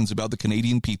delusions about the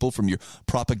Canadian people from your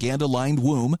propaganda-lined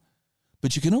womb,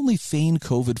 but you can only feign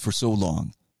COVID for so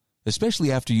long,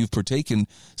 especially after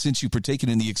since you've partaken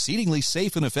in the exceedingly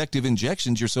safe and effective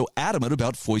injections you're so adamant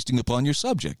about foisting upon your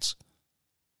subjects.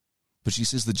 But she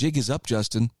says the jig is up,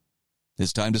 Justin.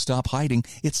 It's time to stop hiding.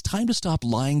 It's time to stop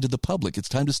lying to the public. It's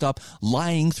time to stop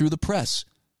lying through the press.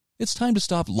 It's time to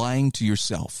stop lying to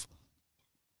yourself.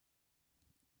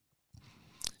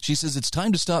 She says it's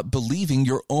time to stop believing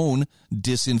your own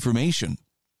disinformation.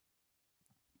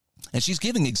 And she's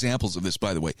giving examples of this,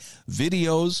 by the way.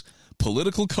 Videos,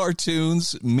 political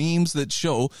cartoons, memes that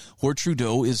show where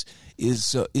Trudeau is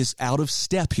out of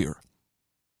step here.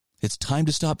 It's time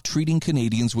to stop treating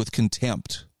Canadians with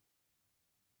contempt.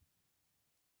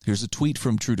 Here's a tweet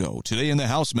from Trudeau. Today in the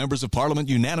House, members of Parliament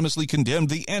unanimously condemned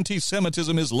the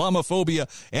anti-Semitism, Islamophobia,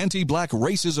 anti-black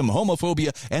racism, homophobia,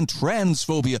 and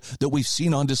transphobia that we've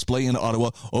seen on display in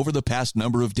Ottawa over the past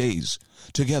number of days.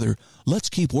 Together, let's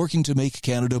keep working to make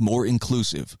Canada more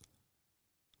inclusive.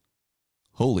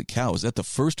 Holy cow, is that the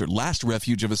first or last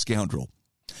refuge of a scoundrel?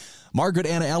 Margaret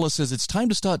Anna Ellis says it's time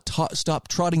to stop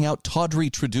trotting out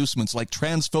tawdry traducements like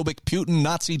transphobic Putin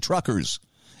Nazi truckers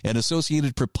and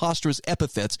associated preposterous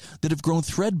epithets that have grown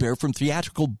threadbare from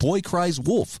theatrical boy cries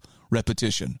wolf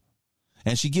repetition.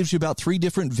 And she gives you about 4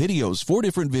 different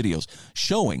videos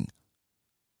showing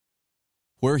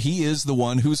where he is the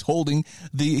one who's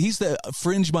he's the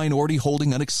fringe minority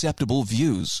holding unacceptable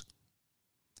views.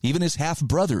 Even his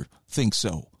half-brother thinks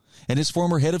so, and his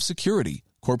former head of security,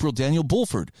 Corporal Daniel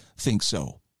Bulford, thinks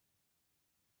so.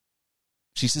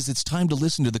 She says it's time to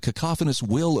listen to the cacophonous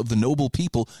will of the noble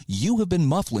people you have been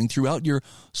muffling throughout your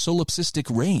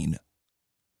solipsistic reign.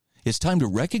 It's time to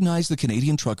recognize the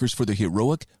Canadian truckers for the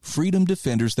heroic freedom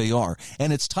defenders they are,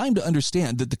 and it's time to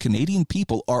understand that the Canadian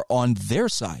people are on their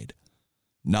side,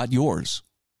 not yours.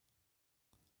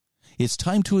 It's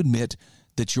time to admit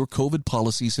that your COVID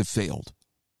policies have failed.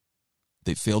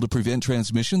 They've failed to prevent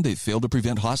transmission. They've failed to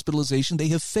prevent hospitalization. They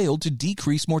have failed to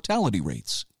decrease mortality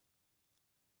rates.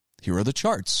 Here are the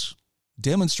charts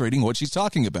demonstrating what she's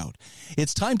talking about.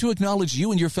 It's time to acknowledge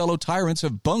you and your fellow tyrants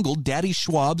have bungled Daddy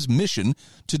Schwab's mission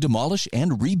to demolish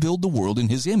and rebuild the world in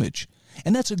his image.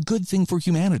 And that's a good thing for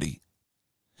humanity.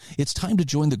 It's time to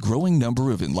join the growing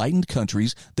number of enlightened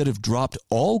countries that have dropped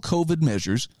all COVID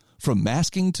measures, from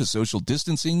masking to social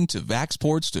distancing to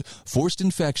vaxports to forced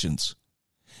infections.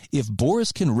 If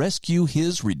Boris can rescue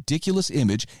his ridiculous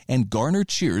image and garner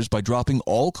cheers by dropping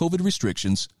all COVID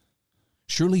restrictions,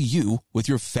 surely you, with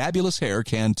your fabulous hair,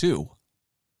 can too.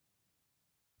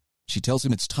 She tells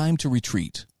him it's time to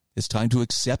retreat. It's time to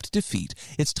accept defeat.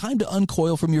 It's time to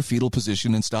uncoil from your fetal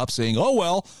position and stop saying, oh,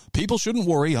 well, people shouldn't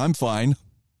worry, I'm fine.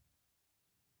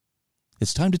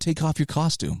 It's time to take off your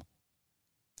costume.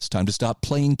 It's time to stop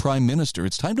playing prime minister.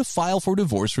 It's time to file for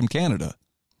divorce from Canada.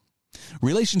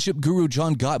 Relationship guru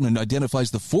John Gottman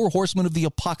identifies the 4 horsemen of the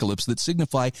apocalypse that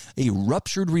signify a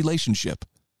ruptured relationship: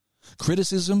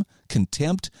 criticism,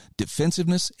 contempt,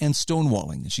 defensiveness, and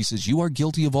stonewalling. And she says you are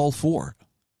guilty of all 4.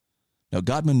 Now,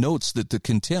 Gottman notes that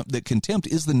contempt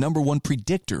is the number one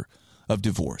predictor of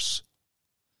divorce.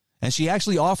 And she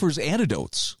actually offers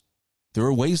antidotes. There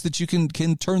are ways that you can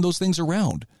turn those things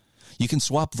around. You can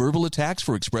swap verbal attacks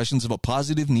for expressions of a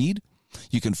positive need.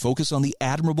 You can focus on the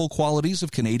admirable qualities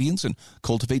of Canadians and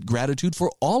cultivate gratitude for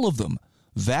all of them,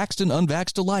 vaxxed and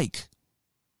unvaxxed alike.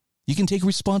 You can take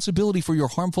responsibility for your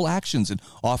harmful actions and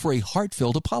offer a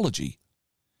heartfelt apology.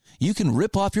 you can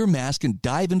rip off your mask and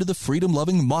dive into the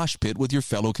freedom-loving mosh pit with your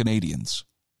fellow Canadians.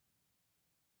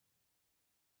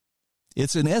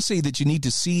 It's an essay that you need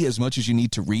to see as much as you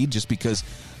need to read, just because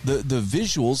the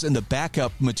visuals and the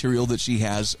backup material that she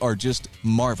has are just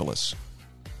marvelous.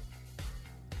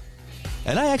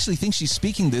 And I actually think she's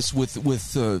speaking this with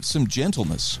some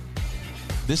gentleness.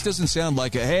 This doesn't sound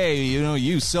like a, hey,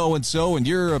 you so-and-so and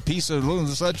you're a piece of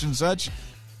such and such.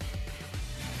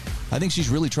 I think she's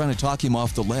really trying to talk him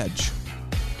off the ledge.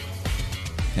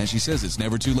 And she says it's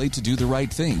never too late to do the right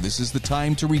thing. This is the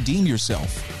time to redeem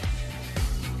yourself.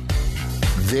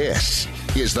 This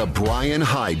is the Brian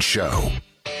Hyde Show.